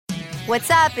What's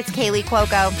up? It's Kaylee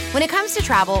Cuoco. When it comes to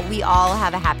travel, we all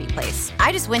have a happy place.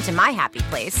 I just went to my happy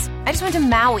place. I just went to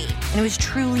Maui, and it was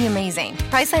truly amazing.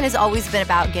 Priceline has always been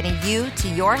about getting you to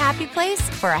your happy place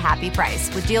for a happy price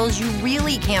with deals you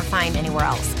really can't find anywhere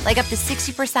else. Like up to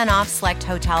 60% off select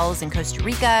hotels in Costa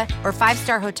Rica or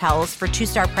 5-star hotels for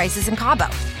 2-star prices in Cabo.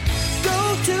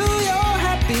 Go to your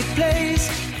happy place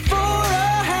for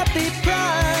a happy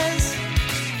price.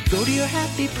 Go to your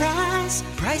happy price,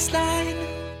 Priceline.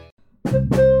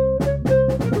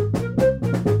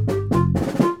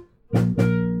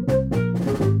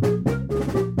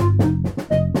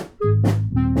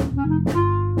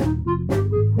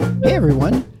 Hey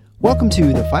everyone, welcome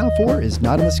to The Final Four is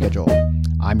Not on the Schedule.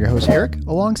 I'm your host Eric,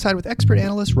 alongside with expert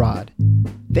analyst Rod.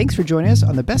 Thanks for joining us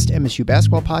on the best MSU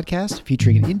basketball podcast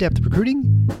featuring in-depth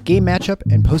recruiting, game matchup,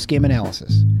 and post-game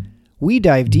analysis. We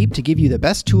dive deep to give you the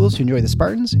best tools to enjoy the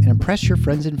Spartans and impress your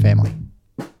friends and family.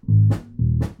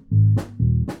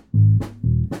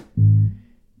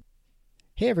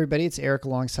 Hey everybody, it's Eric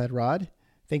alongside Rod.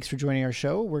 Thanks for joining our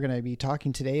show. We're going to be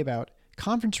talking today about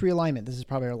conference realignment. This is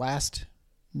probably our last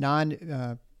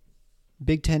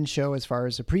non-Big Ten show as far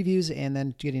as the previews, and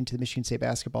then getting into the Michigan State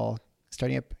basketball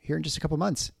starting up here in just a couple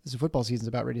months. This is football season's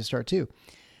about ready to start too.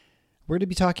 We're going to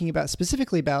be talking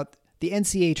specifically about the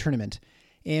NCAA tournament.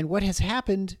 And what has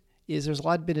happened is there's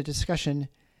been a discussion.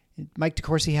 Mike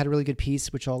DeCourcy had a really good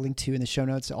piece, which I'll link to in the show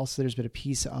notes. Also, there's been a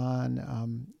piece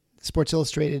on Sports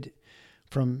Illustrated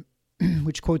from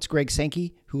which quotes Greg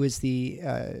Sankey, who is the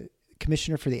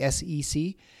commissioner for the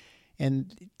SEC,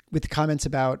 and with the comments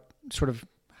about sort of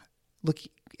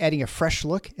adding a fresh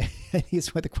look, I think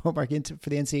is what the quote mark into for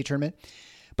the NCAA tournament.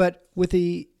 But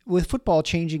with football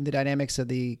changing the dynamics of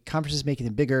the conferences, making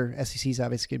them bigger, SEC's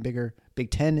obviously getting bigger,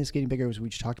 Big Ten is getting bigger, as we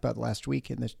just talked about last week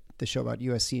in the show about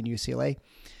USC and UCLA.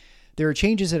 There are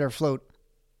changes that are afloat.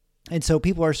 And so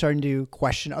people are starting to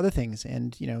question other things.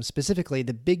 And, specifically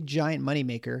the big giant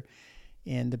moneymaker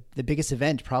and the biggest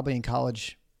event probably in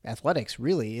college athletics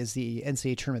really is the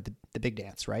NCAA tournament, the big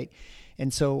dance, right?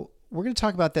 And so we're going to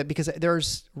talk about that because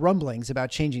there's rumblings about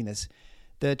changing this.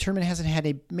 The tournament hasn't had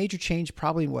a major change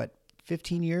probably in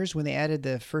 15 years when they added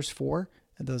the first four,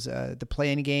 those the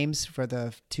play-in games for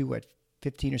the two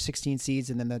 15 or 16 seeds,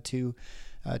 and then the two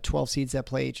 12 seeds that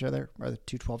play each other, or the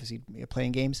two 12 seed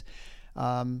playing games.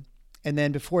 And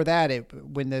then before that, I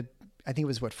think it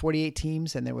was 48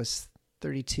 teams, and there was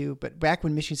 32. But back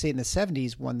when Michigan State in the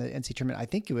 70s won the NCAA tournament, I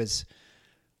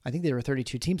think there were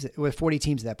 32 teams. It was 40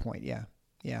 teams at that point.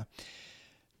 Yeah.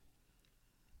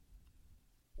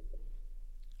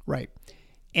 Right.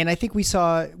 And I think we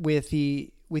saw with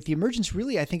the emergence,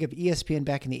 really, I think of ESPN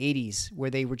back in the 80s, where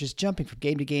they were just jumping from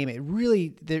game to game.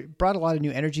 They brought a lot of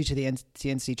new energy to the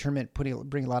NCAA tournament,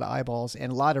 bringing a lot of eyeballs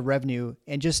and a lot of revenue,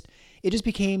 and it just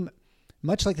became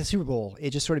much like the Super Bowl.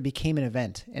 It just sort of became an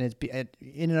event, and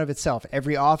in and of itself,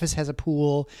 every office has a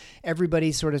pool.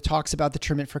 Everybody sort of talks about the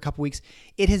tournament for a couple weeks.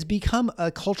 It has become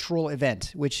a cultural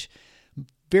event, which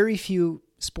very few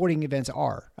sporting events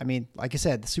are. I mean, like I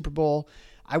said, the Super Bowl,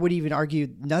 I would even argue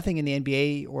nothing in the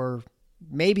NBA, or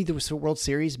maybe the World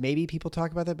Series. Maybe people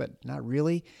talk about that, but not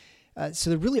really. So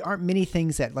there really aren't many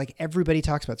things that everybody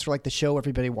talks about. It's sort of like the show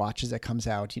everybody watches that comes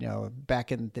out,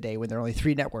 back in the day when there were only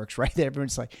 3 networks, right? That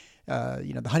everyone's like,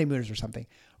 the Honeymooners or something.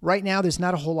 Right now, there's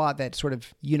not a whole lot that sort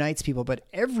of unites people, but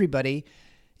everybody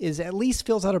is at least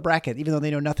fills out a bracket, even though they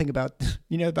know nothing about,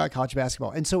 about college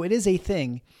basketball. And so it is a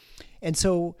thing. And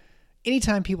so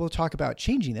anytime people talk about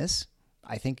changing this,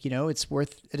 I think, it's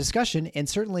worth a discussion. And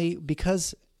certainly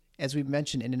because, as we've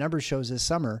mentioned in a number of shows this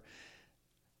summer,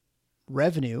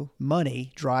 revenue,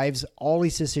 money drives all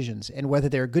these decisions. And whether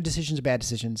they're good decisions or bad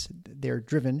decisions, they're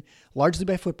driven largely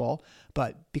by football.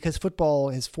 But because football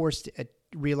has forced a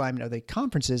realignment of the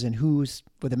conferences and with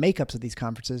the makeups of these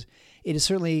conferences, it has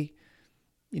certainly,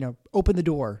 opened the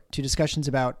door to discussions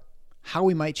about how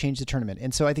we might change the tournament.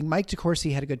 And so I think Mike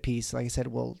DeCourcy had a good piece. Like I said,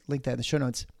 we'll link that in the show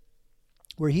notes,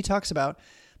 where he talks about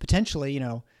potentially,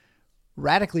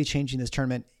 radically changing this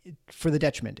tournament for the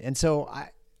detriment. And so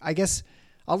I guess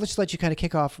I'll just let you kind of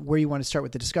kick off where you want to start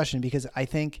with the discussion, because I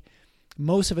think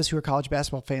most of us who are college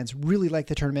basketball fans really like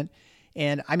the tournament.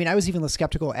 And I mean, I was even less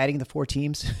skeptical adding the 4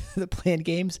 teams, the planned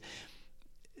games.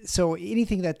 So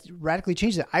anything that radically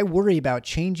changes it, I worry about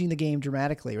changing the game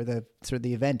dramatically, or the sort of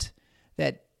the event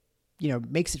that,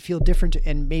 makes it feel different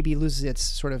and maybe loses its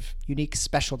sort of unique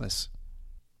specialness.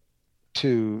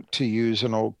 To use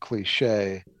an old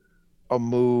cliche, a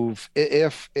move,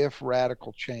 if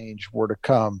radical change were to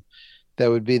come,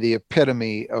 that would be the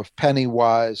epitome of penny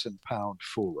wise and pound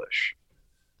foolish.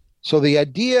 So the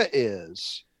idea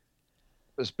is,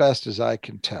 as best as I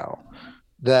can tell,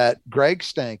 that Greg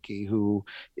Stanke, who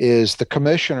is the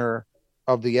commissioner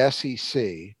of the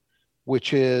SEC,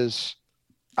 which is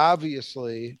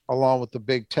obviously, along with the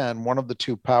Big Ten, one of the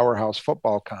two powerhouse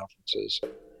football conferences.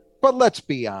 But let's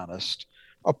be honest,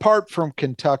 apart from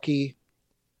Kentucky,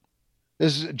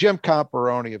 this is Jim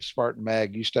Comparoni of Spartan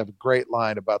Mag used to have a great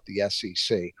line about the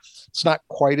SEC. It's not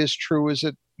quite as true as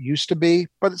it used to be,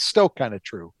 but it's still kind of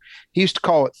true. He used to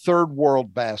call it third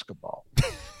world basketball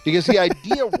because the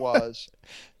idea was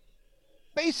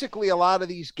basically a lot of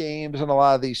these games and a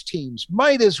lot of these teams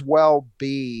might as well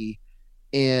be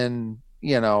in,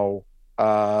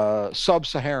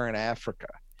 sub-Saharan Africa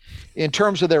in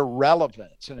terms of their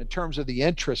relevance and in terms of the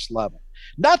interest level,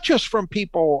 not just from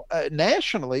people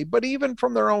nationally, but even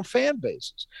from their own fan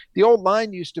bases. The old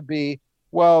line used to be,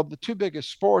 well, the two biggest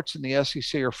sports in the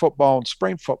SEC are football and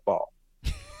spring football,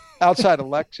 outside of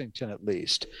Lexington at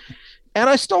least. And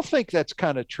I still think that's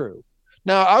kind of true.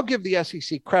 Now, I'll give the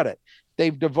SEC credit.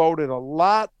 They've devoted a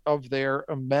lot of their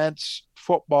immense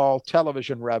football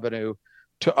television revenue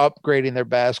to upgrading their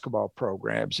basketball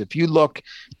programs. If you look,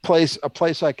 a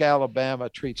place like Alabama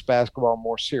treats basketball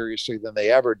more seriously than they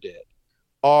ever did.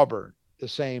 Auburn, the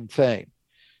same thing.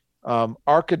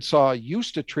 Arkansas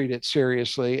used to treat it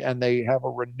seriously, and they have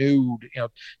a renewed,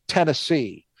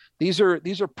 Tennessee. These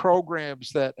are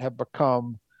programs that have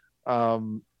become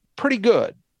pretty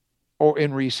good or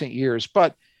in recent years.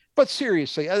 But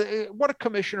seriously, what a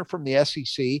commissioner from the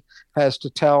SEC has to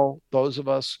tell those of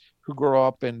us who grow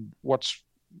up in what's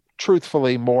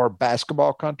truthfully more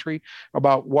basketball country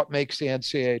about what makes the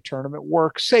NCAA tournament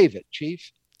work. Save it,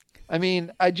 Chief. I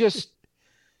mean, I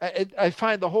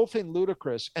find the whole thing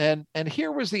ludicrous. And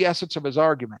here was the essence of his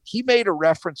argument. He made a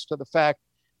reference to the fact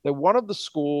that one of the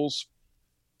schools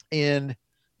in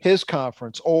his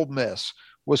conference, Ole Miss,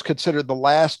 was considered the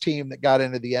last team that got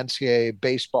into the NCAA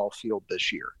baseball field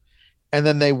this year. And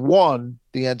then they won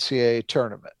the NCAA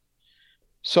tournament.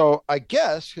 So I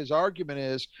guess his argument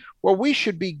is, well, we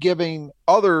should be giving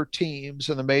other teams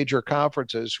in the major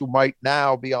conferences who might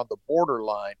now be on the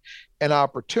borderline an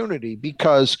opportunity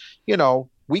because,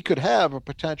 we could have a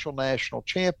potential national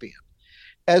champion.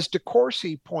 As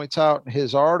DeCourcy points out in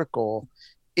his article,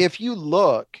 if you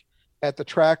look at the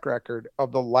track record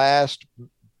of the last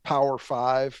Power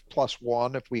 5 plus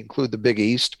one, if we include the Big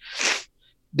East,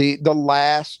 the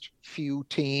last few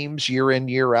teams year in,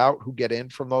 year out who get in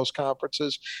from those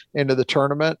conferences into the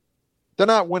tournament, they're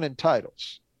not winning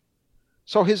titles.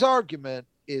 So his argument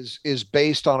is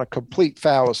based on a complete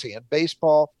fallacy. And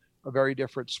baseball, a very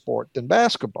different sport than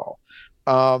basketball.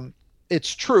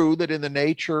 It's true that in the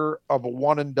nature of a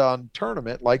one and done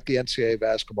tournament, like the NCAA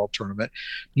basketball tournament,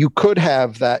 you could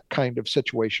have that kind of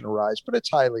situation arise, but it's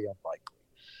highly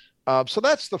unlikely. So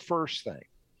that's the first thing.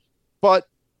 But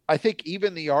I think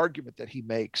even the argument that he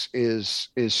makes is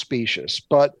specious.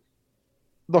 But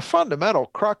the fundamental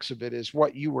crux of it is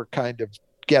what you were kind of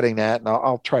getting at, and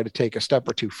I'll try to take a step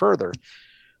or two further.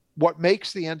 What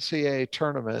makes the NCAA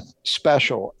tournament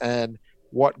special and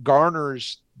what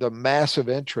garners the massive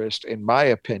interest, in my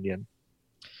opinion,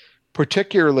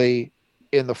 particularly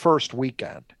in the first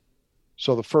weekend,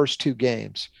 so the first two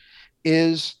games,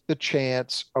 is the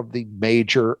chance of the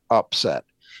major upset.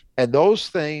 And those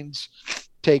things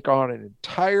take on an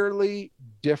entirely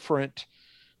different,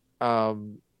 they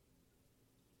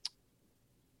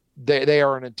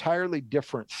are an entirely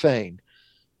different thing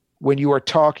when you are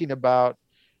talking about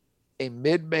a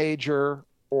mid-major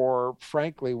or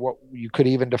frankly, what you could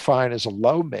even define as a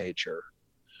low major,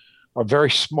 a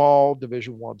very small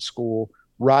Division I school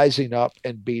rising up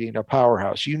and beating a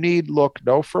powerhouse. You need look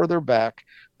no further back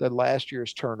than last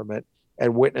year's tournament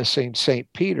and witnessing St.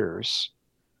 Peter's,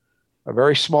 a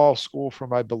very small school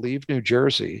from, I believe, New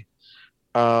Jersey,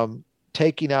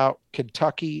 taking out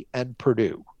Kentucky and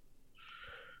Purdue.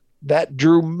 That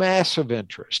drew massive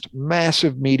interest,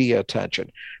 massive media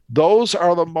attention. Those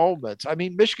are the moments. I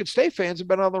mean, Michigan State fans have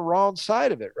been on the wrong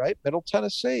side of it, right? Middle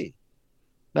Tennessee,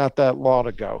 not that long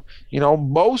ago.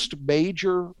 Most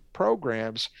major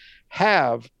programs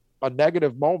have a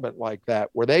negative moment like that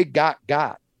where they got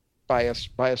by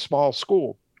a small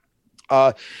school.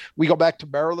 We go back to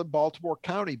Maryland, Baltimore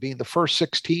County being the first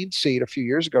 16 seed a few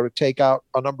years ago to take out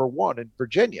a number one in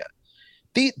Virginia.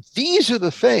 These are the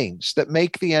things that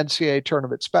make the NCAA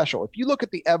tournament special. If you look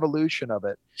at the evolution of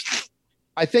it,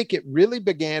 I think it really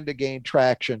began to gain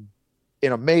traction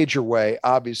in a major way,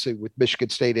 obviously, with Michigan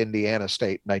State, Indiana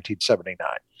State in 1979,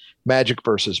 Magic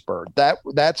versus Bird.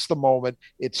 That's the moment.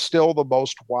 It's still the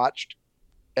most watched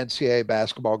NCAA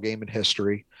basketball game in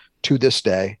history to this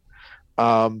day.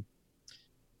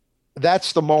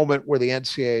 that's the moment where the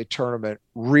NCAA tournament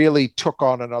really took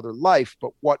on another life.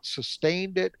 But what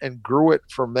sustained it and grew it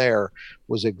from there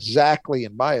was exactly,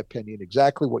 in my opinion,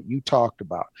 exactly what you talked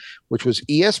about, which was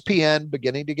ESPN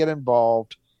beginning to get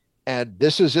involved. And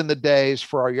this is in the days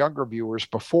for our younger viewers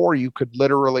before you could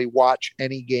literally watch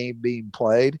any game being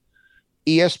played.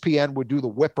 ESPN would do the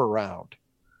whip around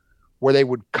where they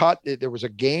would cut. There was a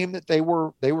game that they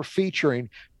were featuring,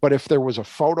 but if there was a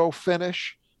photo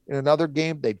finish in another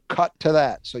game, they'd cut to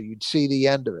that so you'd see the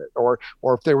end of it. Or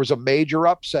if there was a major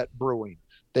upset brewing,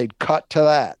 they'd cut to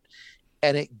that.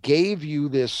 And it gave you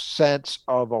this sense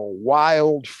of a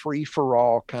wild free for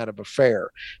all kind of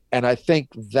affair. And I think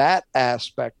that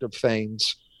aspect of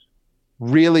things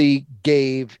really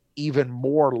gave even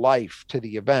more life to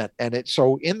the event. And it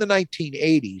so in the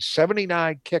 1980s,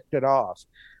 79 kicked it off,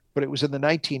 but it was in the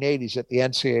 1980s that the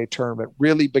NCAA tournament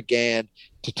really began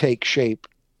to take shape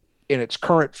in its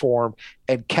current form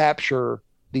and capture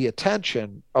the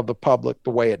attention of the public the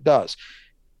way it does.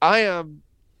 I am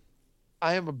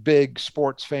a big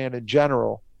sports fan in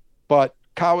general, but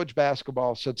college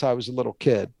basketball since I was a little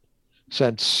kid,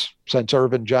 since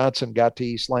Irvin Johnson got to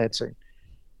East Lansing,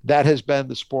 that has been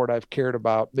the sport I've cared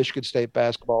about, Michigan State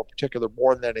basketball in particular,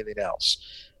 more than anything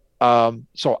else.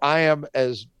 So I am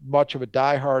as much of a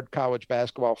diehard college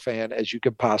basketball fan as you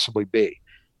could possibly be.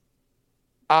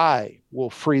 I will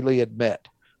freely admit,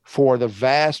 for the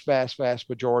vast, vast, vast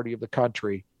majority of the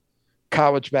country,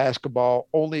 college basketball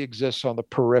only exists on the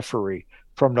periphery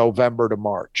from November to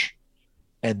March.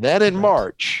 And then in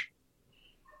March,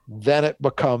 then it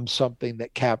becomes something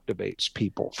that captivates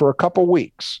people for a couple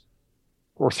weeks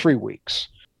or 3 weeks.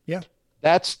 Yeah.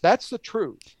 That's the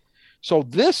truth. So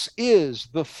this is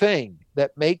the thing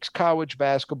that makes college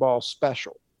basketball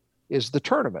special, is the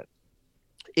tournament.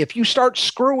 If you start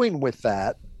screwing with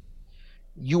that,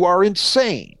 you are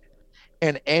insane.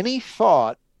 And any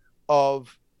thought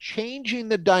of changing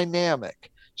the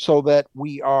dynamic so that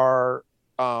we are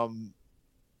and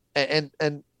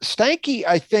Stanky,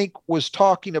 I think, was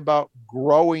talking about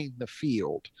growing the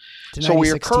field. To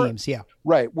 96 teams, yeah.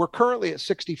 Right. We're currently at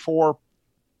 64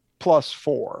 plus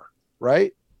 4,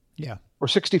 right? Yeah. Or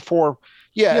 64.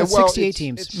 Yeah. Yeah, well, 68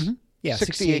 teams. Mm-hmm. Yeah,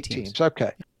 68 teams.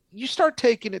 Okay. You start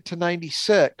taking it to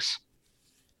 96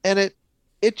 and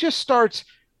it just starts.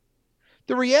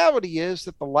 The reality is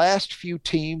that the last few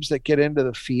teams that get into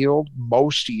the field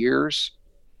most years,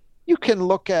 you can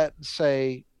look at and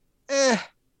say,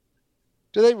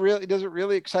 does it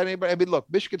really excite anybody? I mean, look,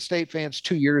 Michigan State fans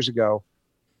 2 years ago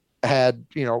had,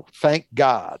 thank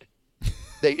God.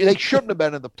 They shouldn't have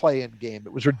been in the play-in game.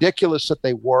 It was ridiculous that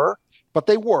they were, but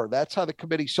they were. That's how the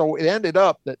committee. So it ended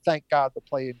up that, thank God, the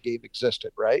play-in game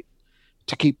existed, right,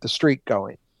 to keep the streak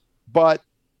going. But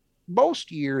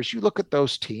most years, you look at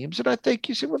those teams, and I think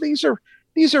you say, well, these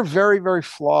are very, very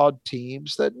flawed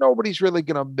teams that nobody's really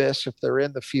going to miss if they're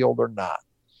in the field or not.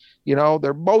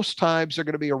 They're most times they're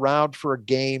going to be around for a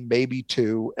game, maybe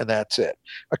two, and that's it.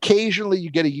 Occasionally,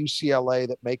 you get a UCLA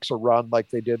that makes a run like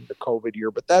they did in the COVID year,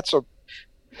 but that's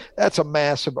a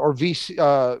massive. Or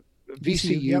VCU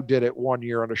yep. did it one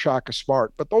year on a Shaka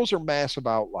Smart, but those are massive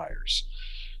outliers.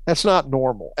 That's not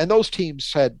normal. And those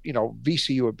teams had,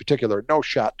 VCU in particular, no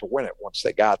shot to win it once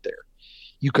they got there.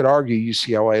 You could argue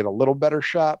UCLA had a little better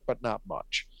shot, but not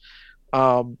much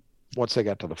once they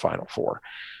got to the Final Four.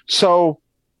 So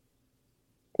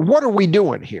what are we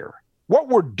doing here? What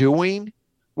we're doing,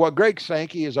 what Greg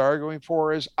Sankey is arguing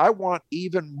for is I want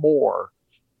even more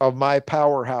of my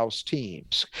powerhouse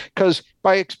teams. Because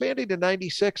by expanding to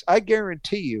 96, I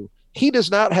guarantee you, he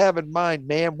does not have in mind,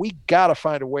 man, we got to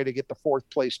find a way to get the fourth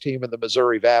place team in the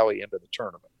Missouri Valley into the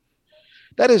tournament.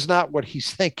 That is not what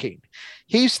he's thinking.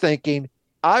 He's thinking,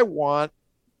 I want,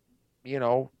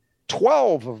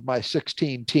 12 of my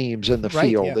 16 teams in the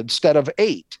field instead of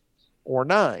 8 or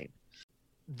 9.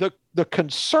 The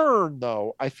concern,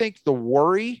 though, I think the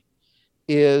worry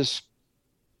is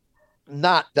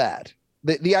not that.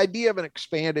 The idea of an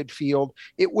expanded field,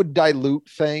 it would dilute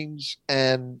things,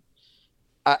 and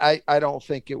I don't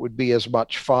think it would be as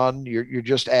much fun. You're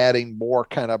just adding more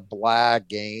kind of blah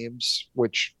games,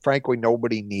 which frankly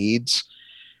nobody needs.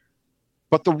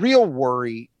 But the real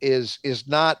worry is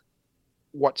not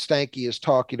what Stanky is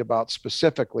talking about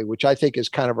specifically, which I think is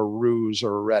kind of a ruse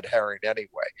or a red herring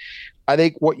anyway. I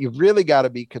think what you've really got to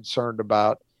be concerned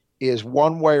about is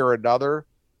one way or another,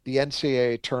 the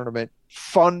NCAA tournament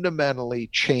fundamentally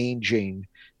changing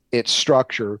its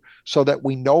structure so that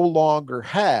we no longer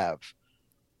have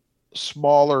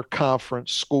smaller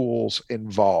conference schools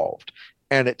involved.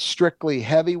 And it's strictly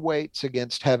heavyweights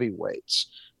against heavyweights,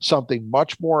 something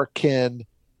much more akin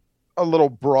a little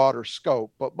broader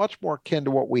scope, but much more akin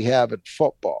to what we have in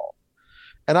football.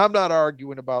 And I'm not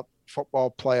arguing about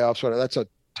football playoffs. That's a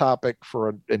topic for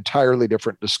an entirely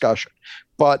different discussion.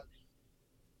 But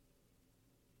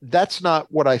that's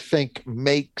not what I think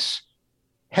makes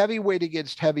heavyweight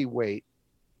against heavyweight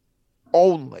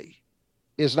only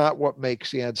is not what makes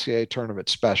the NCAA tournament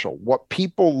special. What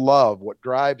people love, what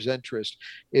drives interest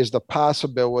is the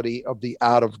possibility of the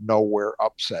out of nowhere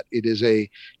upset. It is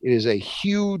a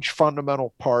huge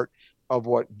fundamental part of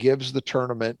what gives the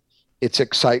tournament its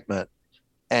excitement.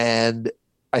 And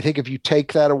I think if you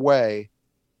take that away,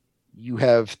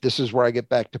 this is where I get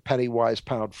back to penny wise,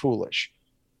 pound foolish.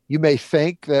 You may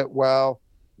think that, well,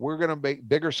 we're going to make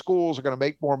bigger schools are going to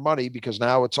make more money because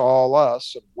now it's all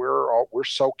us and we're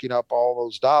soaking up all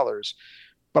those dollars.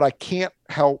 But I can't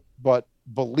help but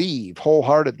believe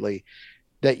wholeheartedly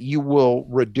that you will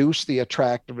reduce the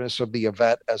attractiveness of the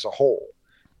event as a whole.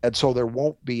 And so there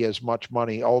won't be as much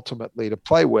money ultimately to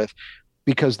play with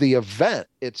because the event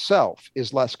itself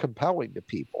is less compelling to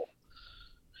people.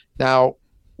 Now,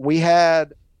 we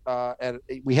had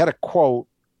a quote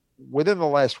within the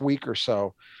last week or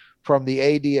so from the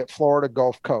AD at Florida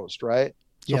Gulf Coast, right?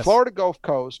 So yes. Florida Gulf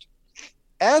Coast,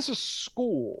 as a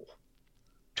school,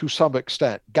 to some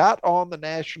extent, got on the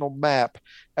national map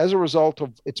as a result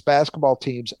of its basketball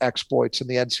team's exploits in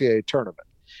the NCAA tournament.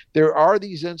 There are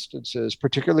these instances,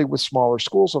 particularly with smaller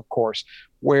schools, of course,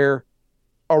 where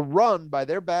a run by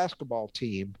their basketball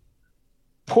team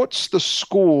puts the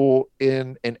school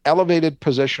in an elevated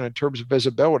position in terms of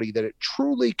visibility that it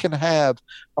truly can have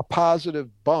a positive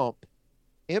bump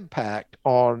impact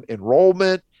on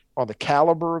enrollment, on the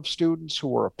caliber of students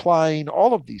who are applying,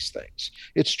 all of these things.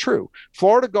 It's true.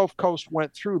 Florida Gulf Coast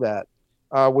went through that.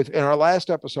 In our last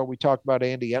episode, we talked about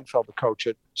Andy Enfeld, the coach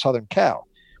at Southern Cal.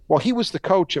 Well, he was the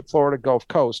coach at Florida Gulf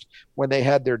Coast when they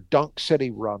had their Dunk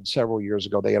City run several years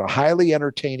ago. They had a highly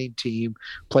entertaining team,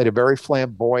 played a very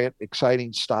flamboyant,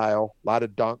 exciting style, a lot of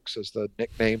dunks, as the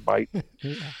nickname might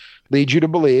lead you to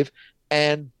believe.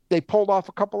 And they pulled off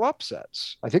a couple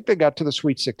upsets. I think they got to the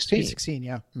Sweet 16. Sweet 16,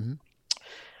 yeah. Mm-hmm.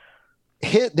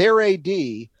 Their AD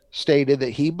stated that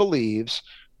he believes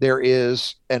there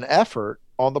is an effort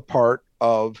on the part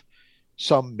of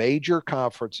some major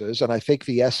conferences, and I think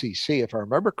the SEC, if I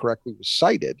remember correctly, was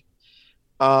cited,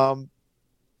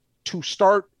 to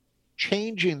start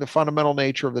changing the fundamental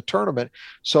nature of the tournament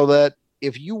so that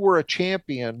if you were a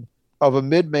champion of a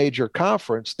mid-major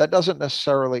conference, that doesn't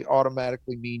necessarily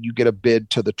automatically mean you get a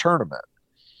bid to the tournament.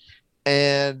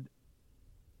 And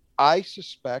I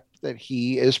suspect that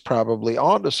he is probably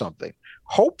onto something.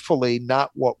 Hopefully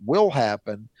not what will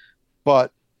happen,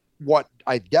 but what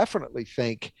I definitely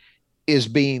think is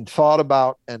being thought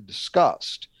about and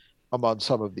discussed among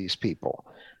some of these people.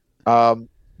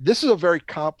 This is a very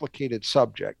complicated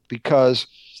subject because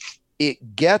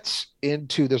it gets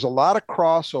into, there's a lot of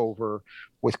crossover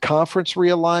with conference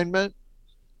realignment,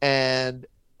 and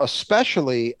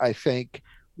especially, I think,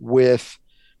 with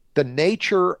the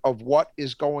nature of what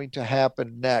is going to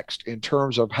happen next in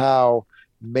terms of how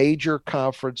major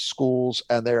conference schools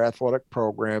and their athletic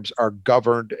programs are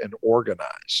governed and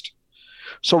organized.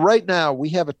 So right now we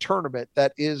have a tournament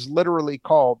that is literally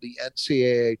called the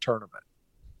NCAA tournament.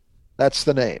 That's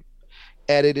the name.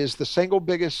 And it is the single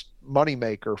biggest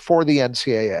moneymaker for the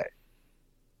NCAA.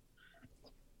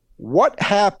 What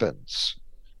happens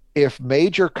if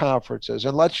major conferences,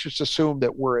 and let's just assume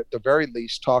that we're at the very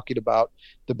least talking about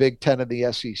the Big Ten and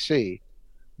the SEC,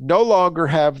 no longer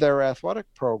have their athletic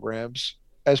programs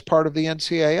as part of the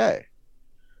NCAA,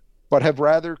 but have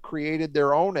rather created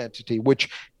their own entity, which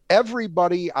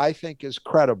everybody I think is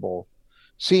credible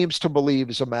seems to believe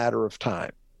is a matter of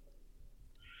time.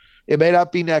 It may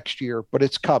not be next year, but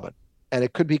it's coming, and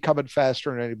it could be coming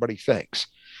faster than anybody thinks.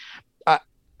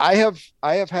 I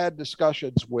have had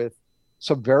discussions with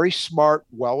some very smart,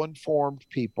 well-informed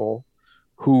people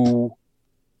who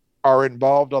are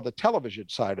involved on the television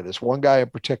side of this. One guy in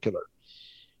particular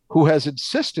who has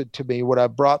insisted to me when I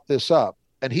brought this up,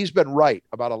 and he's been right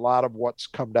about a lot of what's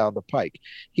come down the pike.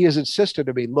 He has insisted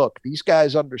to me, look, these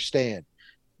guys understand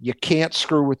you can't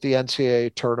screw with the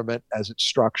NCAA tournament as it's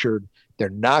structured. They're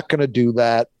not going to do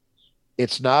that.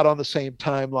 It's not on the same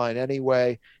timeline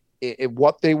anyway.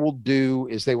 What they will do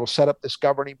is they will set up this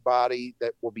governing body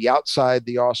that will be outside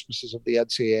the auspices of the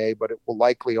NCAA, but it will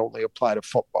likely only apply to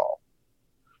football.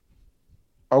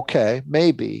 Okay,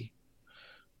 maybe,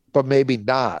 but maybe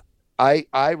not. I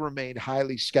remain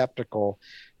highly skeptical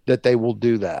that they will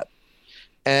do that.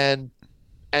 And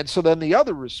so then the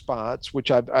other response, which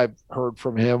I've heard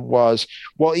from him, was,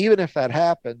 well, even if that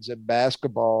happens in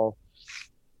basketball,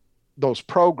 those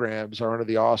programs are under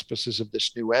the auspices of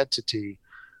this new entity,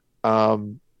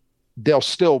 they'll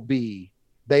still be,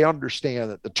 they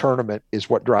understand that the tournament is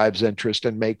what drives interest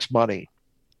and makes money.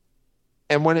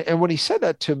 And when he said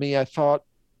that to me, I thought,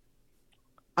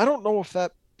 I don't know if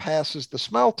that passes the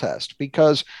smell test,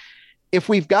 because if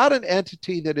we've got an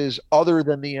entity that is other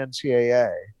than the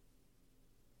NCAA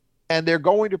and they're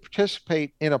going to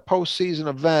participate in a postseason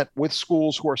event with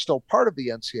schools who are still part of the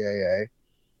NCAA,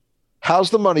 how's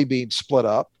the money being split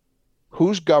up?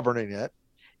 Who's governing it?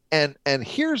 And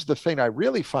here's the thing I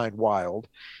really find wild.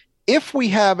 If we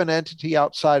have an entity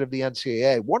outside of the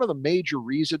NCAA, one of the major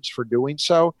reasons for doing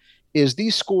so is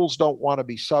these schools don't want to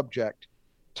be subject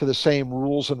to the same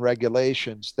rules and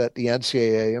regulations that the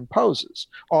NCAA imposes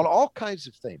on all kinds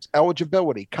of things,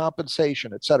 eligibility,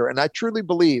 compensation, et cetera. And I truly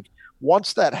believe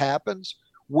once that happens,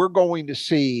 we're going to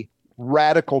see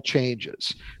radical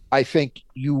changes. I think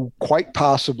you quite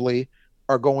possibly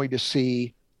are going to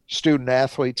see student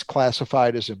athletes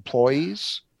classified as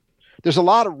employees. There's a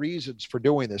lot of reasons for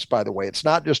doing this, by the way. It's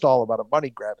not just all about a money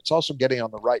grab. It's also getting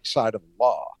on the right side of the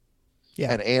law.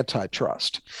 Yeah. And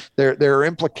antitrust. There are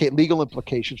legal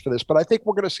implications for this, but I think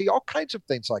we're going to see all kinds of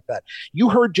things like that. You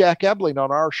heard Jack Ebling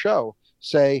on our show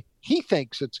say he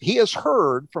has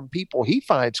heard from people he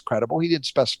finds credible, he didn't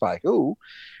specify who,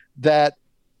 that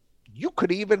you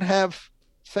could even have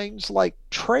things like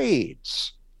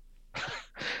trades.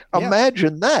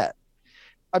 Imagine that.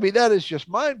 I mean, that is just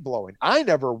mind-blowing. I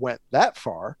never went that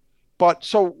far, but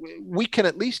so we can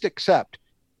at least accept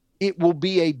it will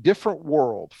be a different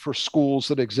world for schools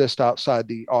that exist outside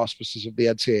the auspices of the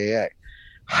NCAA.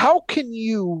 How can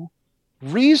you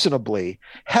reasonably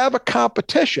have a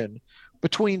competition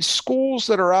between schools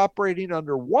that are operating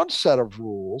under one set of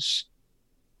rules,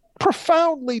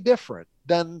 profoundly different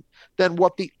than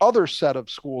what the other set of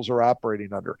schools are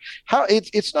operating under? How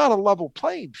it's not a level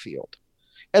playing field.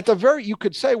 You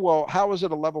could say, well, how is it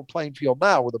a level playing field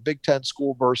now with a Big Ten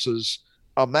school versus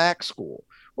a MAC school?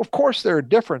 Of course, there are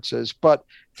differences, but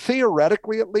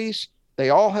theoretically, at least, they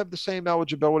all have the same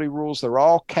eligibility rules. They're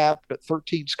all capped at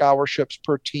 13 scholarships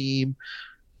per team.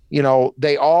 You know,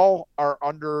 they all are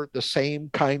under the same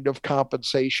kind of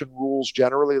compensation rules,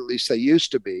 generally, at least they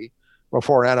used to be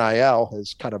before NIL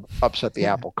has kind of upset the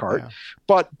apple cart.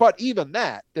 Yeah. But even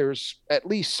that, there's at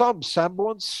least some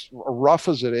semblance, rough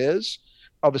as it is,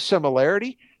 of a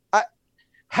similarity.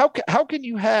 How can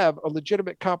you have a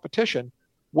legitimate competition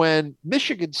when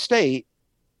Michigan State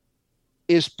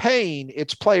is paying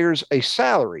its players a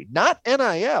salary, not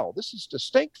NIL? This is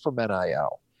distinct from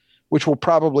NIL, which will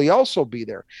probably also be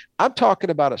there. I'm talking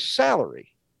about a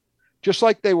salary, just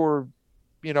like they were,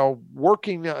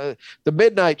 working the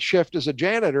midnight shift as a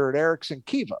janitor at Erickson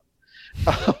Kiva,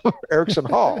 Erickson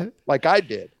Hall, like I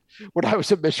did when I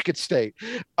was at Michigan State,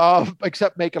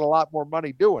 except making a lot more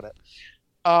money doing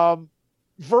it,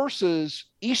 versus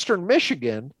Eastern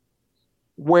Michigan,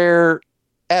 where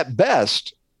at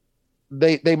best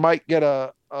they might get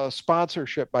a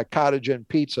sponsorship by Cottage Inn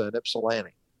Pizza in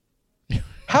Ypsilanti.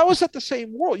 How is that the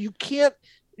same world? You can't,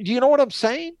 do you know what I'm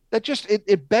saying? That just,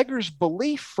 it beggars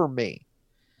belief for me.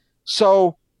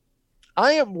 So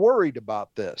I am worried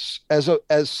about this as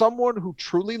someone who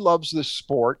truly loves this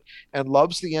sport and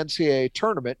loves the NCAA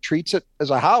tournament, treats it as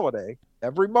a holiday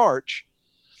every March,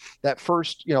 that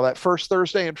first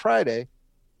Thursday and Friday.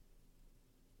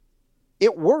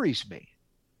 It worries me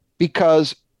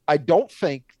because I don't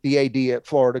think the AD at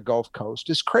Florida Gulf Coast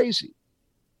is crazy.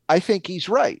 I think he's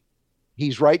right.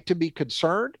 He's right to be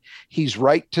concerned. He's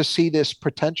right to see this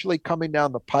potentially coming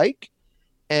down the pike.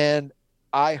 And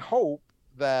I hope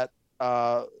that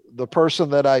the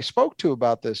person that I spoke to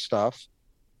about this stuff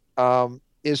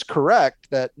is correct,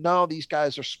 that no, these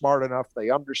guys are smart enough. They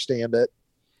understand it.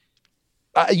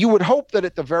 You would hope that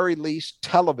at the very least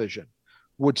television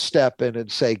would step in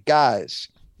and say, guys,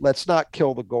 let's not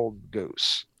kill the golden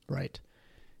goose. Right.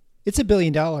 It's $1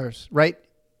 billion, right?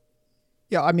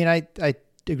 Yeah. I mean, I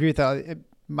agree with that.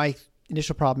 My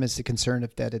initial problem is the concern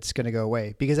that it's going to go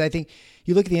away, because I think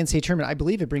you look at the NCAA tournament, I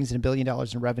believe it brings in $1 billion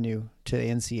in revenue to the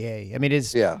NCAA. I mean, it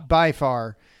is by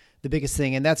far the biggest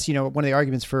thing. And that's, one of the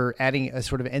arguments for adding a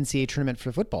sort of NCAA tournament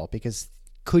for football, because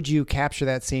could you capture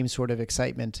that same sort of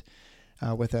excitement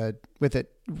with it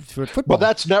for football? Well,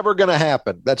 that's never going to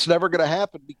happen. That's never going to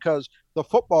happen because the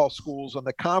football schools and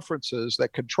the conferences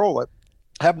that control it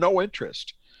have no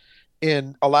interest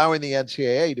in allowing the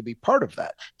NCAA to be part of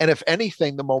that. And if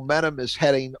anything, the momentum is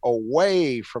heading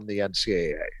away from the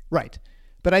NCAA. Right.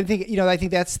 But I think, I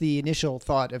think that's the initial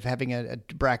thought of having a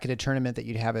bracketed tournament, that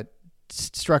you'd have it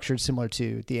structured similar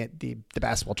to the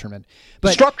basketball tournament.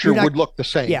 But structure would look the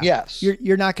same. Yeah, yes.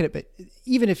 You're not going to, but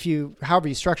even if however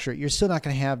you structure it, you're still not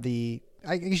going to have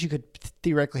I guess you could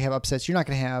theoretically have upsets. You're not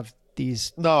going to have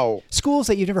these schools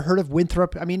that you've never heard of.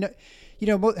 Winthrop. I mean,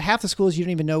 half the schools you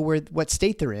don't even know what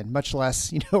state they're in, much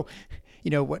less,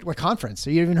 what conference. So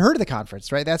you haven't even heard of the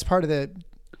conference, right? That's part of the.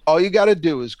 All you got to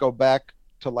do is go back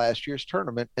to last year's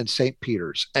tournament in St.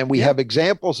 Peter's. And we have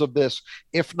examples of this,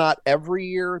 if not every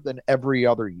year, then every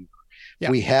other year. Yeah.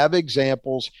 We have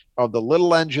examples of the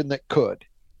little engine that could.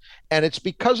 And it's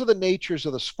because of the natures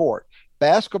of the sport.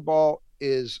 Basketball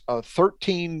is a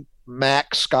 13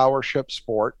 max scholarship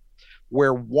sport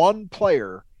where one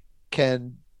player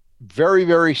can very,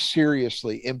 very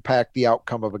seriously impact the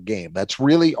outcome of a game. That's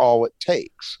really all it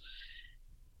takes.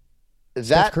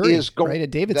 That Curry, is going right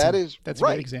at Davidson. That's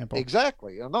right, a great example.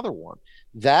 Exactly. Another one.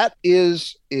 That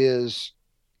is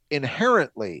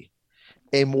inherently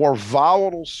a more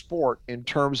volatile sport in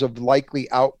terms of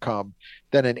likely outcome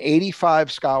than an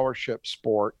 85 scholarship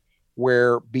sport,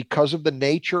 where because of the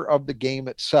nature of the game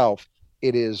itself,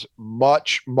 it is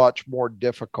much, much more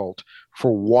difficult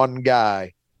for one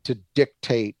guy to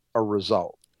dictate a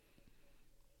result.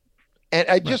 And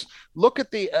I just look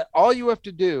at all you have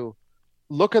to do,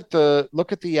 look at the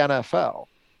NFL.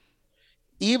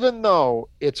 Even though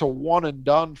it's a one and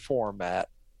done format,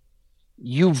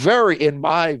 in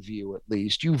my view at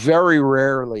least, you very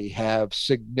rarely have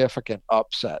significant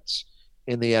upsets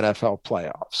in the NFL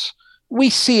playoffs. We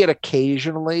see it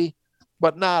occasionally,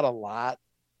 but not a lot.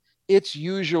 It's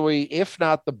usually, if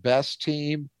not the best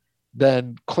team,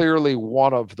 then clearly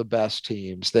one of the best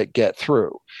teams that get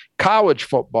through. College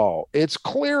football, it's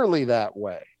clearly that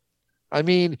way. I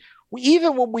mean,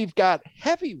 even when we've got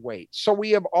heavyweights, so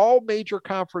we have all major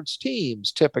conference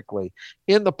teams typically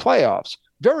in the playoffs,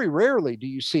 very rarely do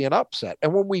you see an upset.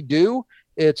 And when we do,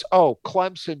 it's,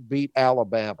 Clemson beat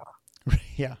Alabama.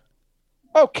 Yeah.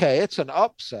 Okay, it's an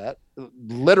upset,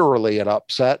 literally an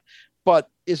upset, but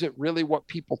is it really what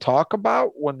people talk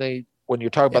about when you're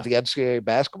talking about the NCAA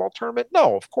basketball tournament?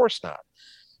 No, of course not.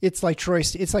 It's like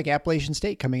it's like Appalachian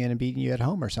State coming in and beating you at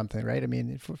home or something, right? I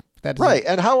mean, that right.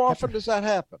 And how often does that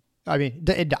happen? I mean,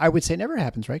 I would say it never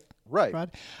happens, right? Right.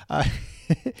 Rod?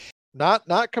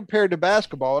 Not compared to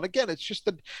basketball. And again, it's just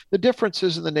the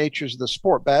differences in the natures of the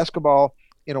sport. Basketball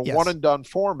in a one and done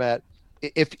format,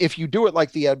 if you do it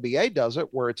like the NBA does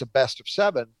it, where it's a best of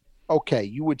 7, okay,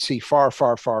 you would see far,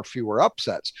 far, far fewer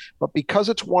upsets. But because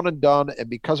it's one and done, and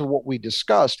because of what we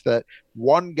discussed, that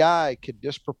one guy can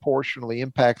disproportionately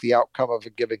impact the outcome of a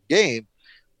given game,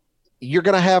 you're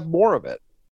going to have more of it.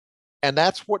 And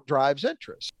that's what drives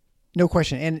interest. No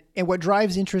question. And what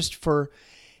drives interest for,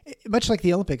 much like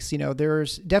the Olympics,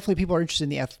 there's definitely people are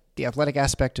interested in the athletic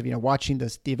aspect of, watching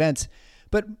the events.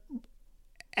 But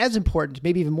as important,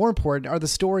 maybe even more important, are the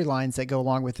storylines that go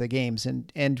along with the games. And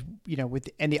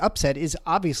the upset is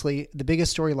obviously the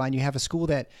biggest storyline. You have a school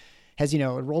that has,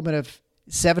 enrollment of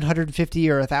 750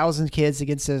 or 1,000 kids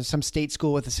against some state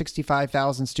school with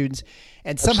 65,000 students.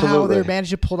 And somehow they're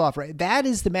managed to pull it off, right? That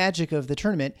is the magic of the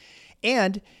tournament.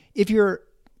 And if you're,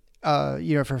 if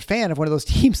you're a fan of one of those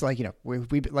teams, like, we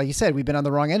like you said, we've been on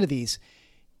the wrong end of these.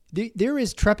 There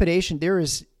is trepidation. There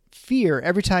is fear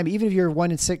every time, even if you're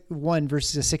 1-1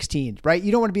 versus a 16, right?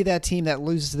 You don't want to be that team that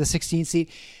loses to the 16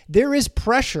 seed. There is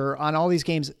pressure on all these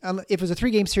games. If it was a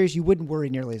 3-game series, you wouldn't worry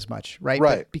nearly as much, right?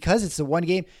 Right. But because it's the one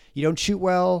game, you don't shoot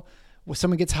well,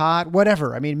 someone gets hot,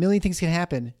 whatever. I mean, a million things can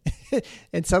happen.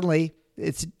 And suddenly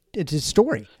it's a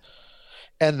story.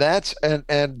 And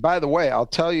and by the way, I'll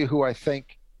tell you who I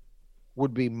think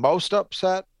would be most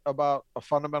upset about a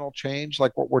fundamental change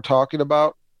like what we're talking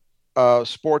about.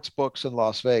 Sports books in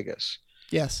Las Vegas.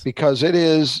 Yes. Because it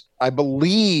is, I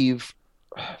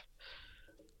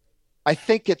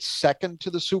think it's second to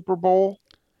the Super Bowl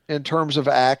in terms of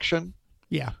action.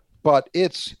 Yeah. But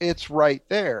it's right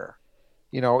there.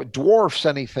 It dwarfs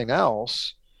anything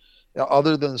else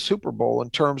other than the Super Bowl in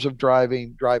terms of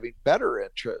driving better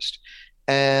interest.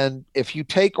 And if you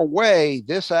take away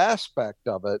this aspect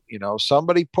of it,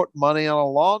 somebody put money on a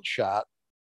long shot,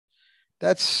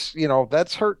 that's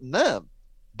hurting them.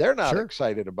 They're not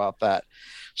excited about that.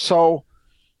 So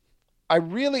I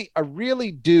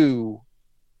really do.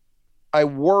 I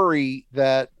worry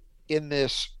that in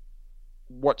this,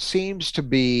 what seems to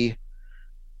be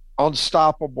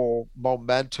unstoppable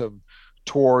momentum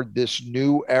toward this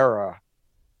new era,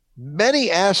 many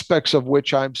aspects of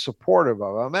which I'm supportive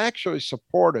of. I'm actually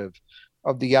supportive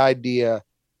of the idea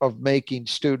of making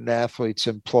student athletes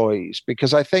employees,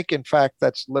 because I think, in fact,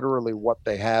 that's literally what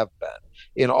they have been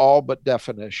in all but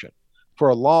definition for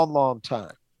a long, long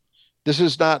time. This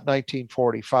is not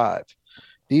 1945.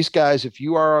 These guys, if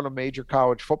you are on a major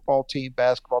college football team,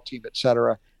 basketball team, et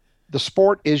cetera, the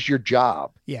sport is your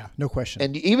job. Yeah, no question.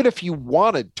 And even if you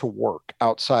wanted to work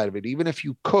outside of it, even if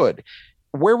you could,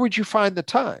 where would you find the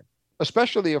time?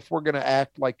 Especially if we're going to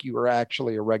act like you are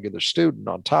actually a regular student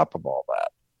on top of all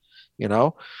that, you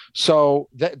know? So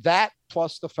that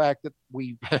plus the fact that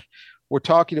we're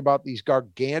talking about these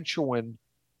gargantuan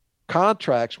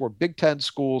contracts where Big Ten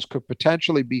schools could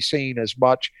potentially be seen as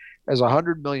much as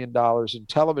 $100 million in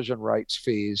television rights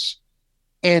fees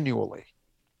annually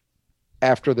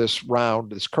after this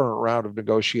current round of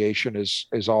negotiation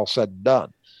is all said and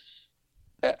done.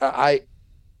 I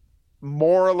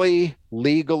morally,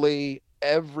 legally,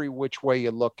 every which way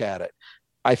you look at it,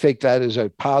 I think that is a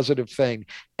positive thing,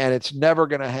 and it's never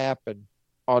going to happen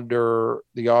under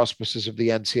the auspices of the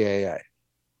NCAA.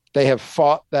 They have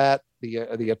fought that,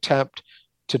 the attempt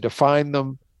to define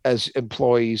them as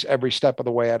employees every step of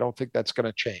the way. I don't think that's going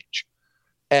to change.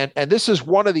 And this is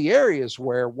one of the areas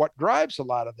where what drives a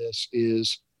lot of this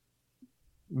is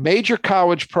major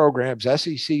college programs,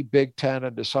 SEC, Big Ten,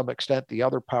 and to some extent the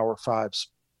other Power Fives,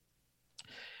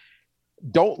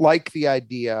 don't like the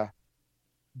idea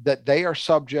that they are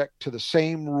subject to the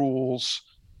same rules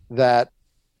that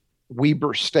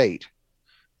Weber State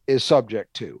is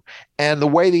subject to. And the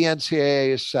way the NCAA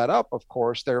is set up, of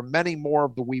course, there are many more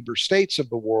of the Weber States of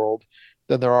the world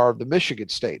than there are of the Michigan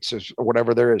States. There's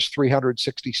whatever there is,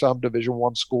 360 some Division I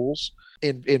schools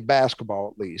in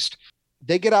basketball, at least.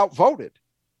 They get outvoted.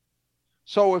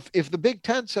 So if the Big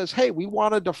Ten says, hey, we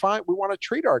want to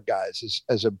treat our guys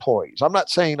as employees. I'm not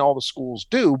saying all the schools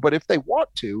do, but if they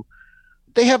want to,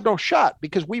 they have no shot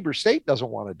because Weber State doesn't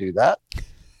want to do that.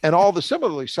 And all the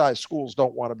similarly sized schools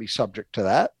don't want to be subject to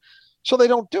that. So they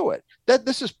don't do it.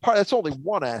 That's only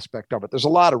one aspect of it. There's a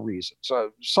lot of reasons,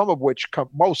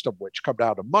 most of which come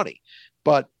down to money.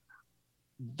 But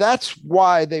that's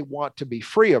why they want to be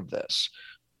free of this.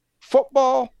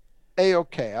 Football,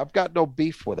 A-okay. I've got no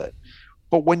beef with it.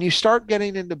 But when you start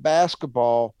getting into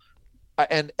basketball,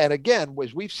 and again,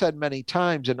 as we've said many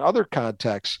times in other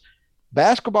contexts,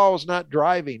 basketball is not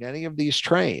driving any of these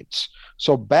trains.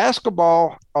 So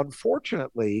basketball,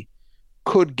 unfortunately,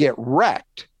 could get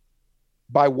wrecked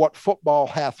by what football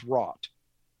hath wrought.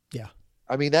 Yeah.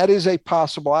 I mean, that is a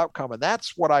possible outcome. And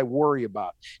that's what I worry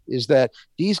about, is that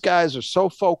these guys are so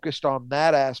focused on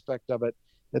that aspect of it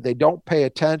that they don't pay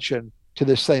attention to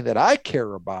this thing that I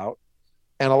care about.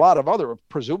 And a lot of other,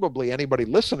 presumably anybody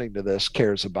listening to this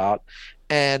cares about,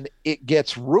 and it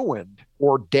gets ruined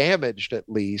or damaged, at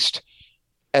least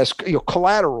as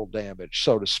collateral damage,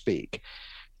 so to speak.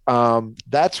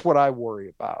 That's what I worry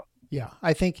about. Yeah,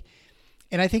 I think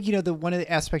the one of the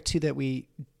aspects too that we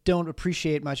don't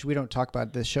appreciate much, we don't talk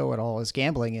about this show at all, is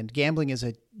gambling. And gambling is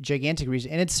a gigantic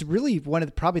reason, and it's really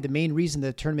probably the main reason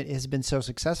the tournament has been so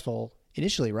successful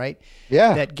initially, right?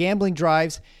 Yeah, that gambling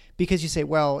drives. Because you say,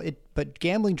 but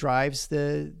gambling drives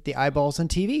the eyeballs on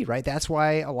TV, right? That's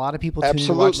why a lot of people tune in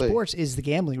to watch sports, is the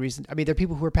gambling reason. I mean, there are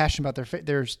people who are passionate about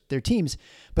their teams,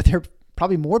 but there are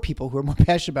probably more people who are more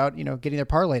passionate about getting their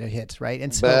parlay to hit, right?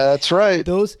 And so that's right.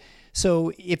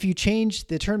 So if you change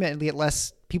the tournament and get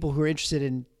less people who are interested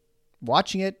in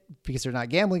watching it because they're not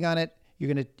gambling on it,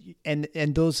 you're gonna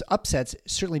and those upsets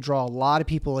certainly draw a lot of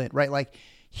people in, right? Like,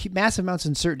 massive amounts of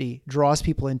uncertainty draws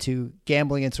people into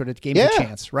gambling and sort of games of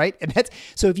chance, right? And that's,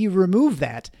 so if you remove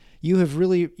that,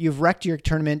 you've wrecked your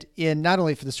tournament, in not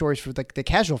only for the stories for the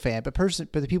casual fan, but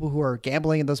the people who are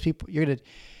gambling, and those people,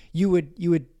 you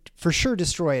would for sure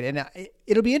destroy it. And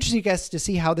it'll be interesting, guys, to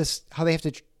see how they have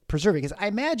to preserve it, because I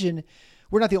imagine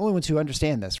we're not the only ones who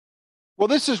understand this. Well,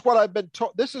 this is what I've been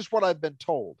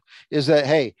told is that,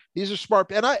 hey, these are smart,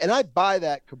 and I buy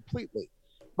that completely.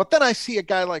 But then I see a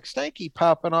guy like Stanky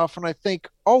popping off, and I think,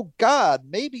 oh God,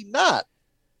 maybe not.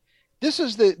 This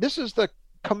is the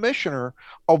commissioner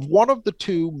of one of the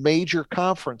two major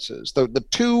conferences, the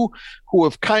two who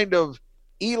have kind of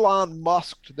Elon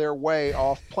Musked their way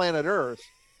off planet Earth,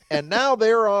 and now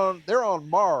they're on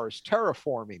Mars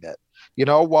terraforming it.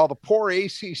 While the poor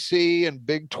ACC and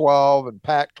Big 12 and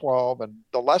Pac-12 and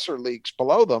the lesser leagues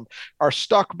below them are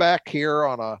stuck back here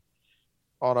on a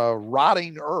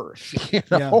rotting earth,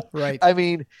 Yeah, right. I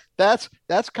mean, that's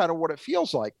kind of what it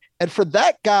feels like. And for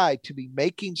that guy to be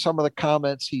making some of the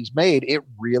comments he's made, it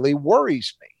really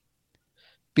worries me,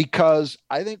 because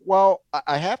I think, well,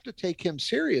 I have to take him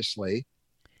seriously.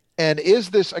 And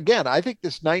I think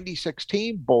this 96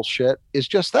 team bullshit is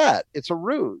just that. It's a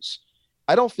ruse.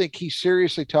 I don't think he's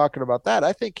seriously talking about that.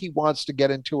 I think he wants to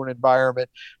get into an environment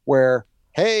where,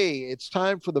 hey, it's